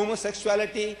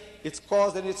 homosexuality, its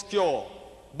cause and its cure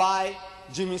by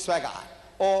Jimmy Swaggart,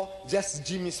 or just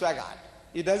Jimmy Swaggart.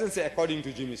 It doesn't say according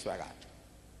to Jimmy Swaggart.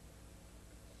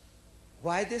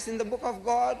 Why this in the book of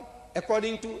God?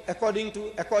 According to.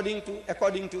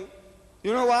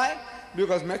 You know why?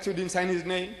 Because Matthew didn't sign his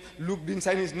name, Luke didn't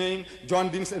sign his name,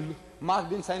 Mark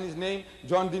didn't sign his name,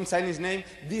 John didn't sign his name.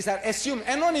 These are assumed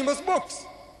anonymous books.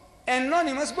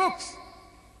 Anonymous books.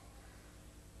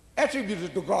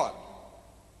 Attributed to God.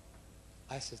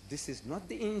 I said, this is not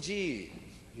the Injil.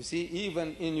 You see,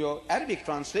 even in your Arabic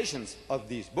translations of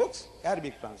these books,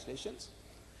 Arabic translations,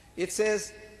 it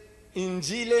says,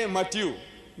 Injile Matthew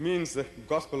means the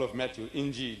Gospel of Matthew.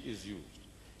 Injil is used.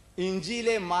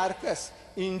 Injile Marcus,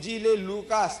 Injile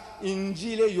Lucas,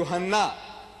 Injile Johanna.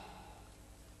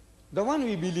 The one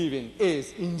we believe in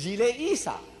is Injile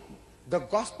Isa, the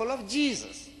Gospel of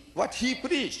Jesus, what he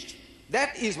preached.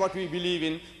 That is what we believe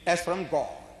in as from God.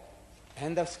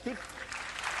 And the script.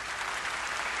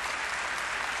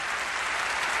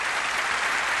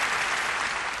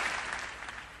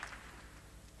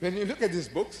 When you look at these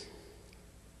books,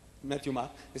 Matthew,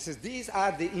 Mark, it says these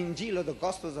are the Injil or the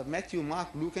Gospels of Matthew, Mark,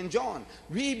 Luke, and John.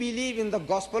 We believe in the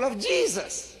Gospel of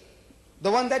Jesus,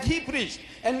 the one that he preached.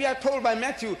 And we are told by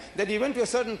Matthew that he went to a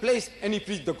certain place and he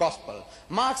preached the Gospel.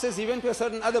 Mark says he went to a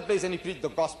certain other place and he preached the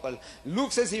Gospel.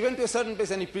 Luke says he went to a certain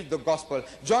place and he preached the Gospel.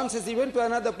 John says he went to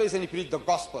another place and he preached the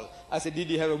Gospel. I said, did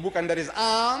he have a book under his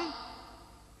arm?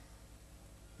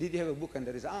 Did he have a book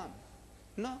under his arm?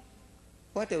 No.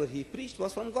 Whatever he preached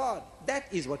was from God. That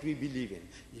is what we believe in.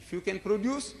 If you can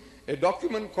produce a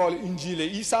document called Injil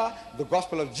Isa, the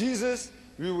Gospel of Jesus,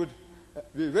 we would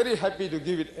be very happy to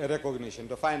give it a recognition,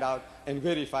 to find out and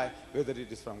verify whether it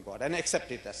is from God and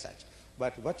accept it as such.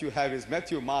 But what you have is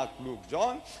Matthew, Mark, Luke,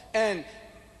 John, and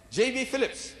J.B.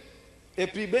 Phillips, a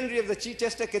prebendary of the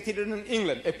Chichester Cathedral in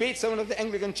England, a paid servant of the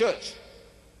Anglican Church.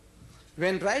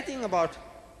 When writing about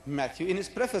Matthew, in his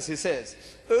preface he says,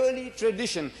 early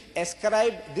tradition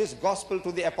ascribed this gospel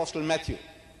to the Apostle Matthew.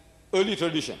 Early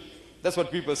tradition. That's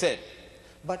what people said.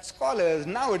 But scholars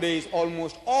nowadays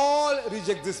almost all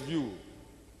reject this view.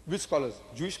 Which scholars?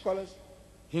 Jewish scholars?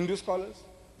 Hindu scholars?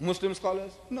 Muslim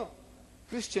scholars? No.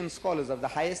 Christian scholars of the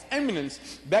highest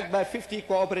eminence, backed by 50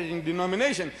 cooperating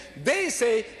denominations, they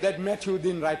say that Matthew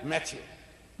didn't write Matthew.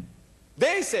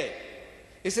 They say.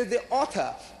 It says the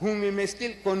author, whom we may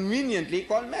still conveniently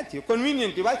call Matthew.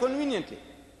 Conveniently. Why conveniently?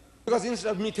 Because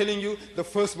instead of me telling you the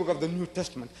first book of the New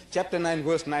Testament, chapter 9,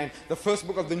 verse 9, the first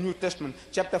book of the New Testament,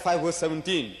 chapter 5, verse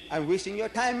 17, I'm wasting your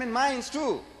time and minds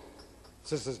too.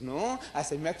 So it says, no, I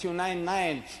say Matthew 9,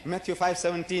 9, Matthew 5,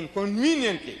 17,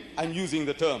 conveniently, I'm using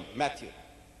the term Matthew.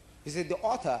 He said the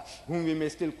author, whom we may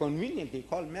still conveniently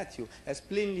call Matthew, has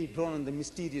plainly drawn on the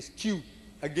mysterious Q,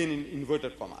 again in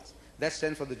inverted commas. That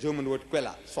stands for the German word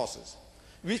Quella, sources,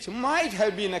 which might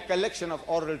have been a collection of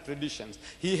oral traditions.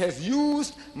 He has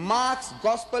used Mark's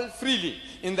gospel freely.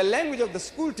 In the language of the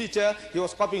school teacher, he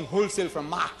was copying wholesale from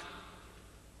Mark.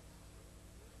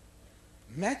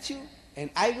 Matthew, an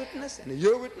eyewitness and a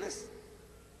ear witness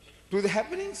to the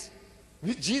happenings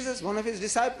with Jesus, one of his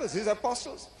disciples, his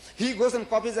apostles. He goes and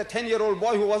copies a 10-year-old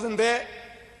boy who wasn't there.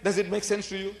 Does it make sense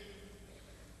to you?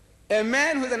 A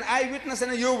man who is an eyewitness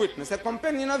and a ear witness, a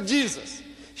companion of Jesus,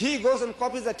 he goes and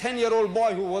copies a 10-year-old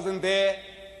boy who wasn't there.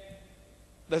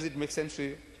 Does it make sense to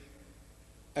you?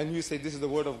 And you say this is the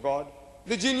word of God?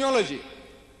 The genealogy.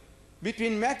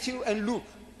 Between Matthew and Luke,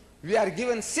 we are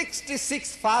given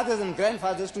 66 fathers and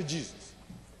grandfathers to Jesus.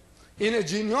 In a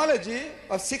genealogy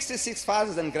of 66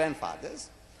 fathers and grandfathers,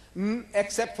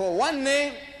 except for one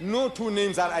name, no two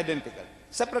names are identical.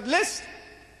 Separate list,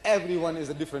 everyone is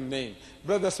a different name.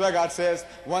 Brother Swaggart says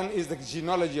one is the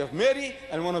genealogy of Mary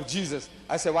and one of Jesus.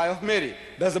 I say, why of Mary?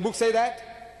 Does the book say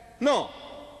that? No.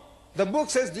 The book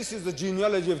says this is the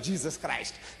genealogy of Jesus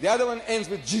Christ. The other one ends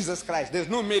with Jesus Christ. There's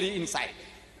no Mary inside.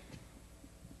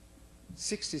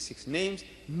 66 names,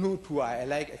 no two are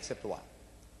alike except one.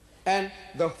 And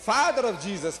the father of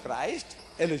Jesus Christ,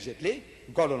 allegedly,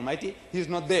 God Almighty, he is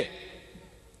not there.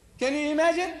 Can you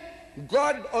imagine?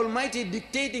 God Almighty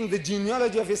dictating the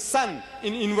genealogy of his son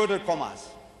in inverted commas.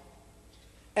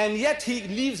 And yet he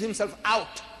leaves himself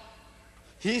out.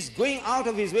 He's going out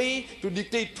of his way to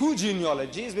dictate two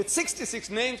genealogies with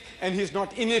 66 names and he's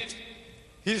not in it.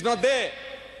 He's not there.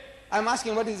 I'm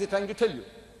asking, what is he trying to tell you?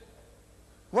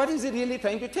 What is he really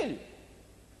trying to tell you?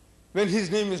 When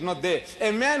his name is not there.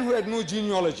 A man who had no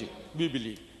genealogy, we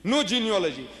believe. No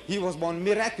genealogy. He was born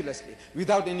miraculously,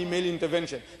 without any male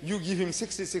intervention. You give him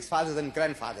 66 fathers and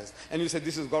grandfathers, and you say,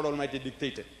 this is God Almighty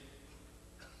dictated.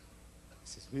 He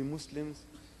says, we Muslims,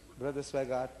 Brother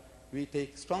Swaggart, we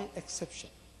take strong exception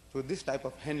to this type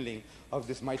of handling of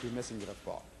this mighty messenger of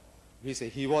God. We say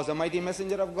he was a mighty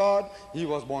messenger of God, he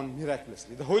was born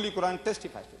miraculously. The Holy Quran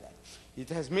testifies to that. It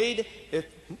has made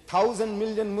 1,000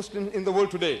 million Muslims in the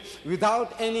world today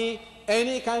without any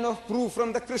kind of proof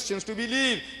from the Christians to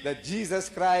believe that Jesus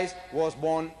Christ was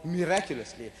born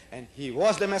miraculously. And he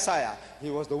was the Messiah. He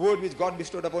was the word which God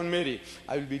bestowed upon Mary.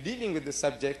 I will be dealing with this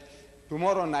subject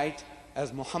tomorrow night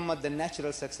as Muhammad, the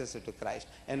natural successor to Christ.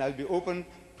 And I'll be open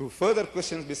to further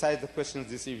questions besides the questions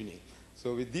this evening.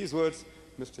 So with these words,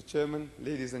 Mr. Chairman,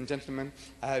 ladies and gentlemen,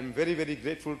 I am very, very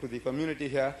grateful to the community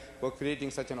here for creating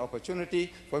such an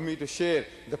opportunity for me to share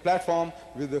the platform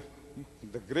with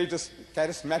the greatest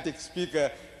charismatic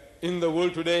speaker in the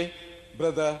world today,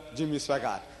 Brother Jimmy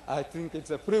Swaggart. I think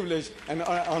it's a privilege and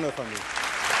an honor for me.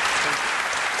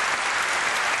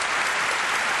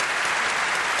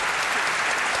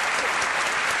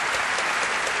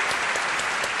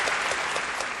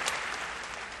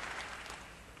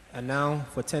 And now,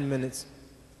 for 10 minutes,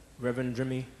 Reverend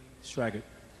Jimmy Swaggart.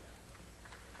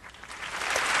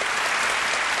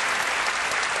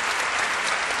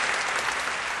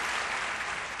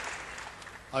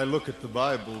 I look at the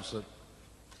Bibles that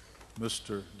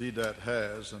Mr. Deedat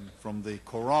has, and from the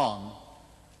Quran,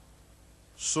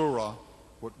 Surah,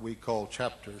 what we call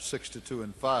chapters 62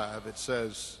 and 5, it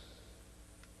says,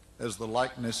 as the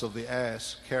likeness of the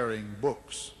ass carrying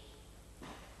books.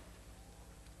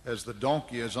 As the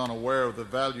donkey is unaware of the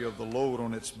value of the load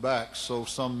on its back, so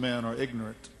some men are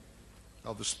ignorant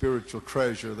of the spiritual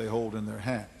treasure they hold in their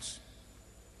hands.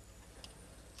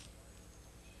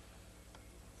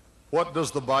 What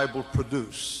does the Bible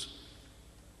produce?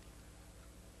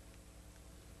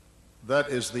 That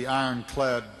is the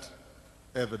ironclad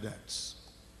evidence,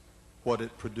 what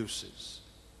it produces.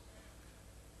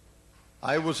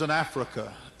 I was in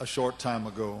Africa a short time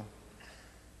ago,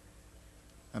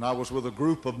 and I was with a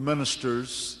group of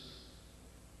ministers,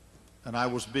 and I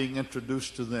was being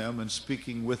introduced to them and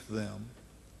speaking with them.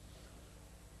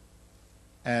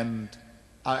 And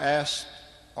I asked,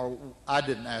 or I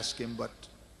didn't ask him, but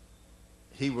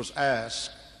he was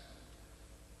asked,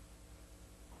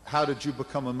 how did you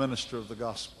become a minister of the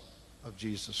gospel of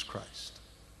Jesus Christ?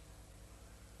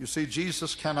 You see,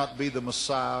 Jesus cannot be the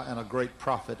Messiah and a great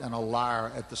prophet and a liar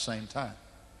at the same time.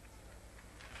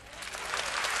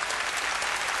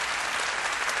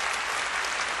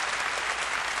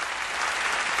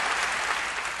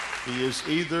 He is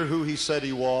either who he said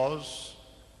he was,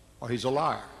 or he's a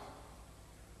liar.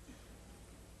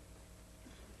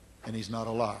 And he's not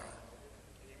a liar.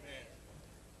 Amen.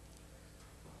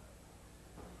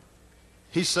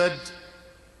 He said,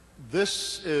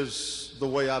 this is the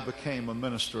way I became a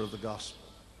minister of the gospel.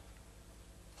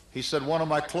 He said, one of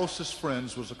my closest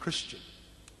friends was a Christian.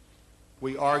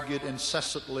 We argued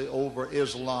incessantly over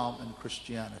Islam and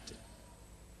Christianity.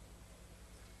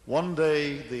 One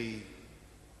day, the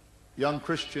young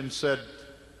Christian said,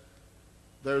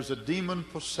 there's a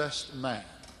demon-possessed man.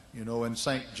 You know, in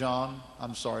St.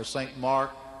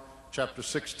 Mark, chapter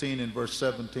 16 and verse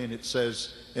 17, it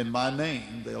says, in my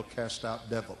name they'll cast out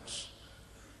devils.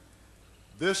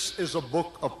 This is a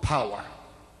book of power.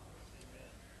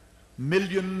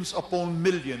 Millions upon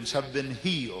millions have been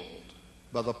healed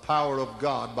by the power of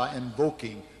God by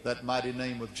invoking that mighty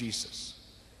name of Jesus.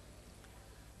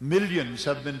 Millions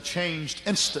have been changed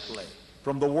instantly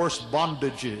from the worst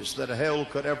bondages that hell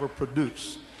could ever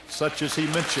produce, such as he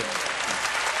mentioned.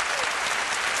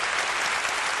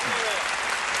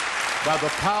 By the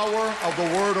power of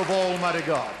the word of Almighty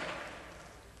God.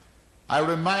 I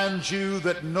remind you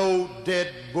that no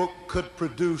dead book could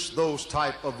produce those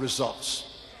type of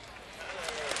results.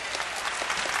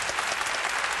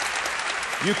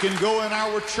 You can go in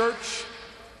our church,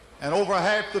 and over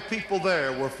half the people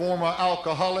there were former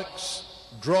alcoholics,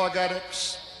 drug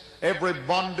addicts, every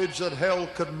bondage that hell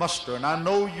could muster. And I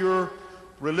know your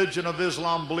religion of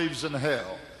Islam believes in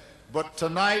hell, but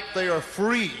tonight they are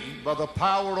free by the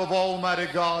power of Almighty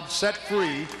God, set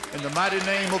free in the mighty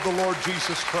name of the Lord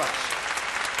Jesus Christ.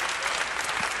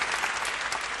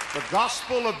 The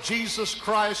gospel of Jesus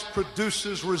Christ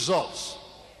produces results.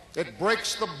 It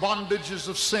breaks the bondages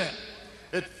of sin.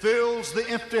 It fills the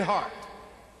empty heart.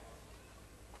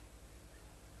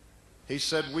 He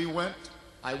said,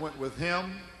 I went with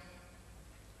him.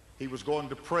 He was going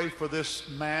to pray for this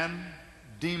man,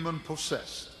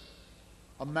 demon-possessed,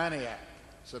 a maniac.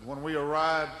 He said, when we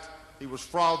arrived, he was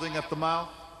frothing at the mouth.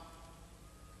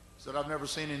 He said, I've never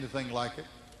seen anything like it.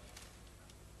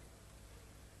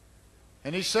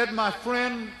 And he said, my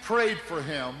friend prayed for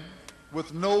him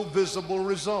with no visible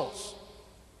results.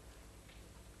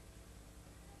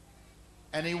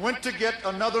 And he went to get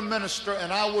another minister,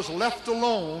 and I was left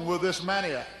alone with this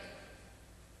maniac.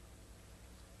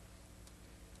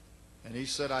 And he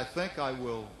said, I think I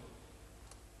will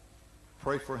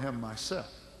pray for him myself.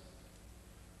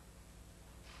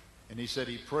 And he said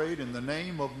he prayed in the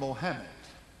name of Mohammed,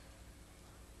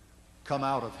 come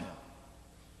out of him.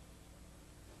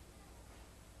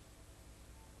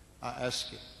 I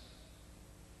asked him,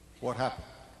 what happened?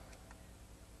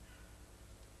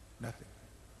 Nothing.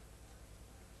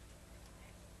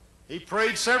 He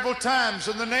prayed several times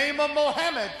in the name of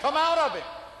Mohammed, come out of it.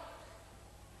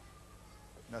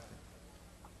 Nothing.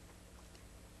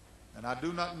 And I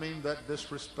do not mean that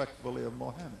disrespectfully of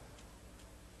Mohammed.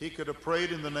 He could have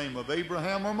prayed in the name of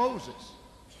Abraham or Moses,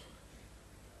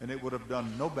 and it would have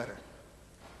done no better.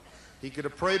 He could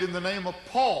have prayed in the name of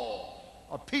Paul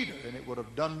or Peter, and it would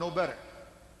have done no better.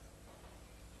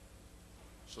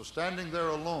 So standing there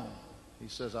alone, he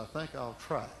says, I think I'll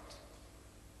try it.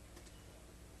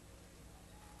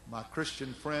 My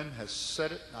Christian friend has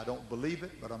said it. I don't believe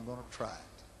it, but I'm going to try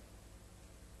it.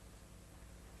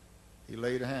 He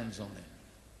laid hands on him.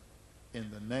 In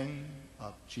the name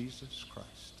of Jesus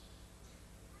Christ,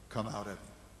 come out of him.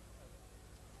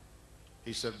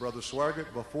 He said, Brother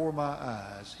Swaggart, before my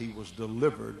eyes, he was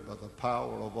delivered by the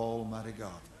power of Almighty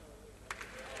God.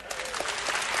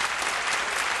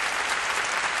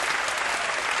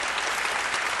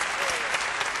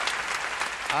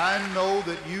 I know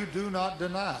that you do not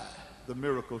deny the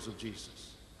miracles of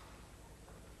Jesus.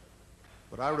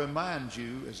 But I remind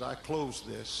you as I close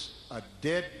this, a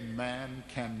dead man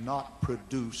cannot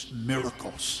produce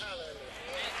miracles.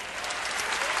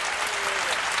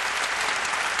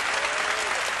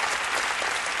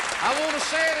 I want to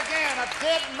say it again. A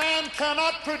dead man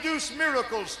cannot produce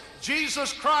miracles.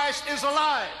 Jesus Christ is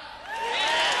alive.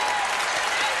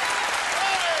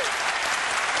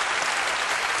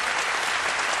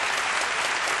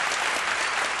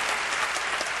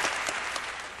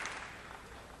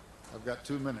 I've got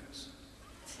 2 minutes.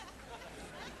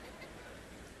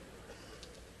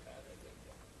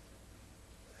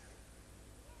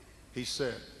 He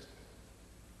said,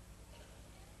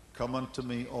 come unto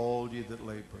me, all ye that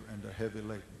labor and are heavy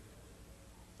laden,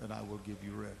 and I will give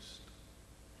you rest.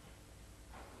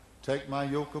 Take my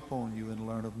yoke upon you and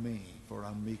learn of me, for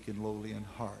I'm meek and lowly in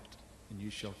heart, and you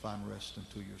shall find rest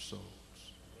unto your souls.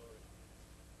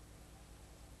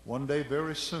 One day,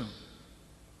 very soon,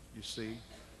 you see,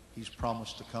 he's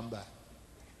promised to come back.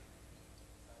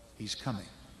 He's coming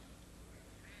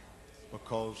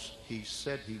because he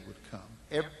said he would come.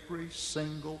 Every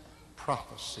single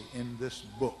prophecy in this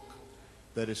book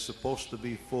that is supposed to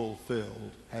be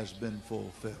fulfilled has been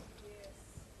fulfilled.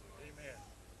 Amen.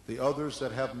 The others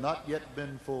that have not yet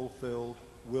been fulfilled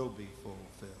will be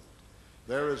fulfilled.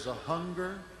 There is a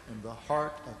hunger in the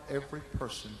heart of every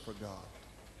person for God.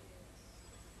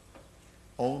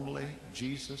 Only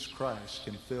Jesus Christ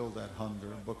can fill that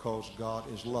hunger because God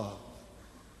is love.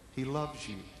 He loves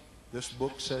you. This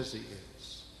book says he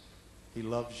is. He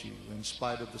loves you in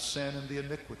spite of the sin and the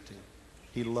iniquity.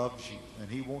 He loves you, and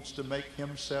he wants to make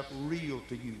himself real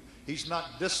to you. He's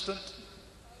not distant,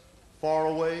 far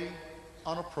away,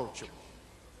 unapproachable.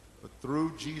 But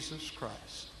through Jesus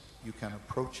Christ, you can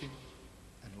approach him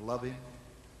and love him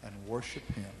and worship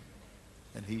him,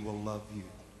 and he will love you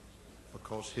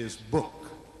because his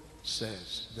book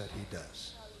says that he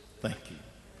does. Thank you.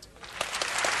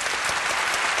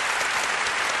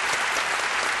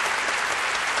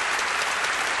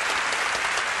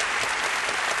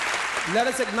 Let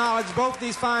us acknowledge both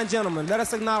these fine gentlemen. Let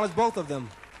us acknowledge both of them.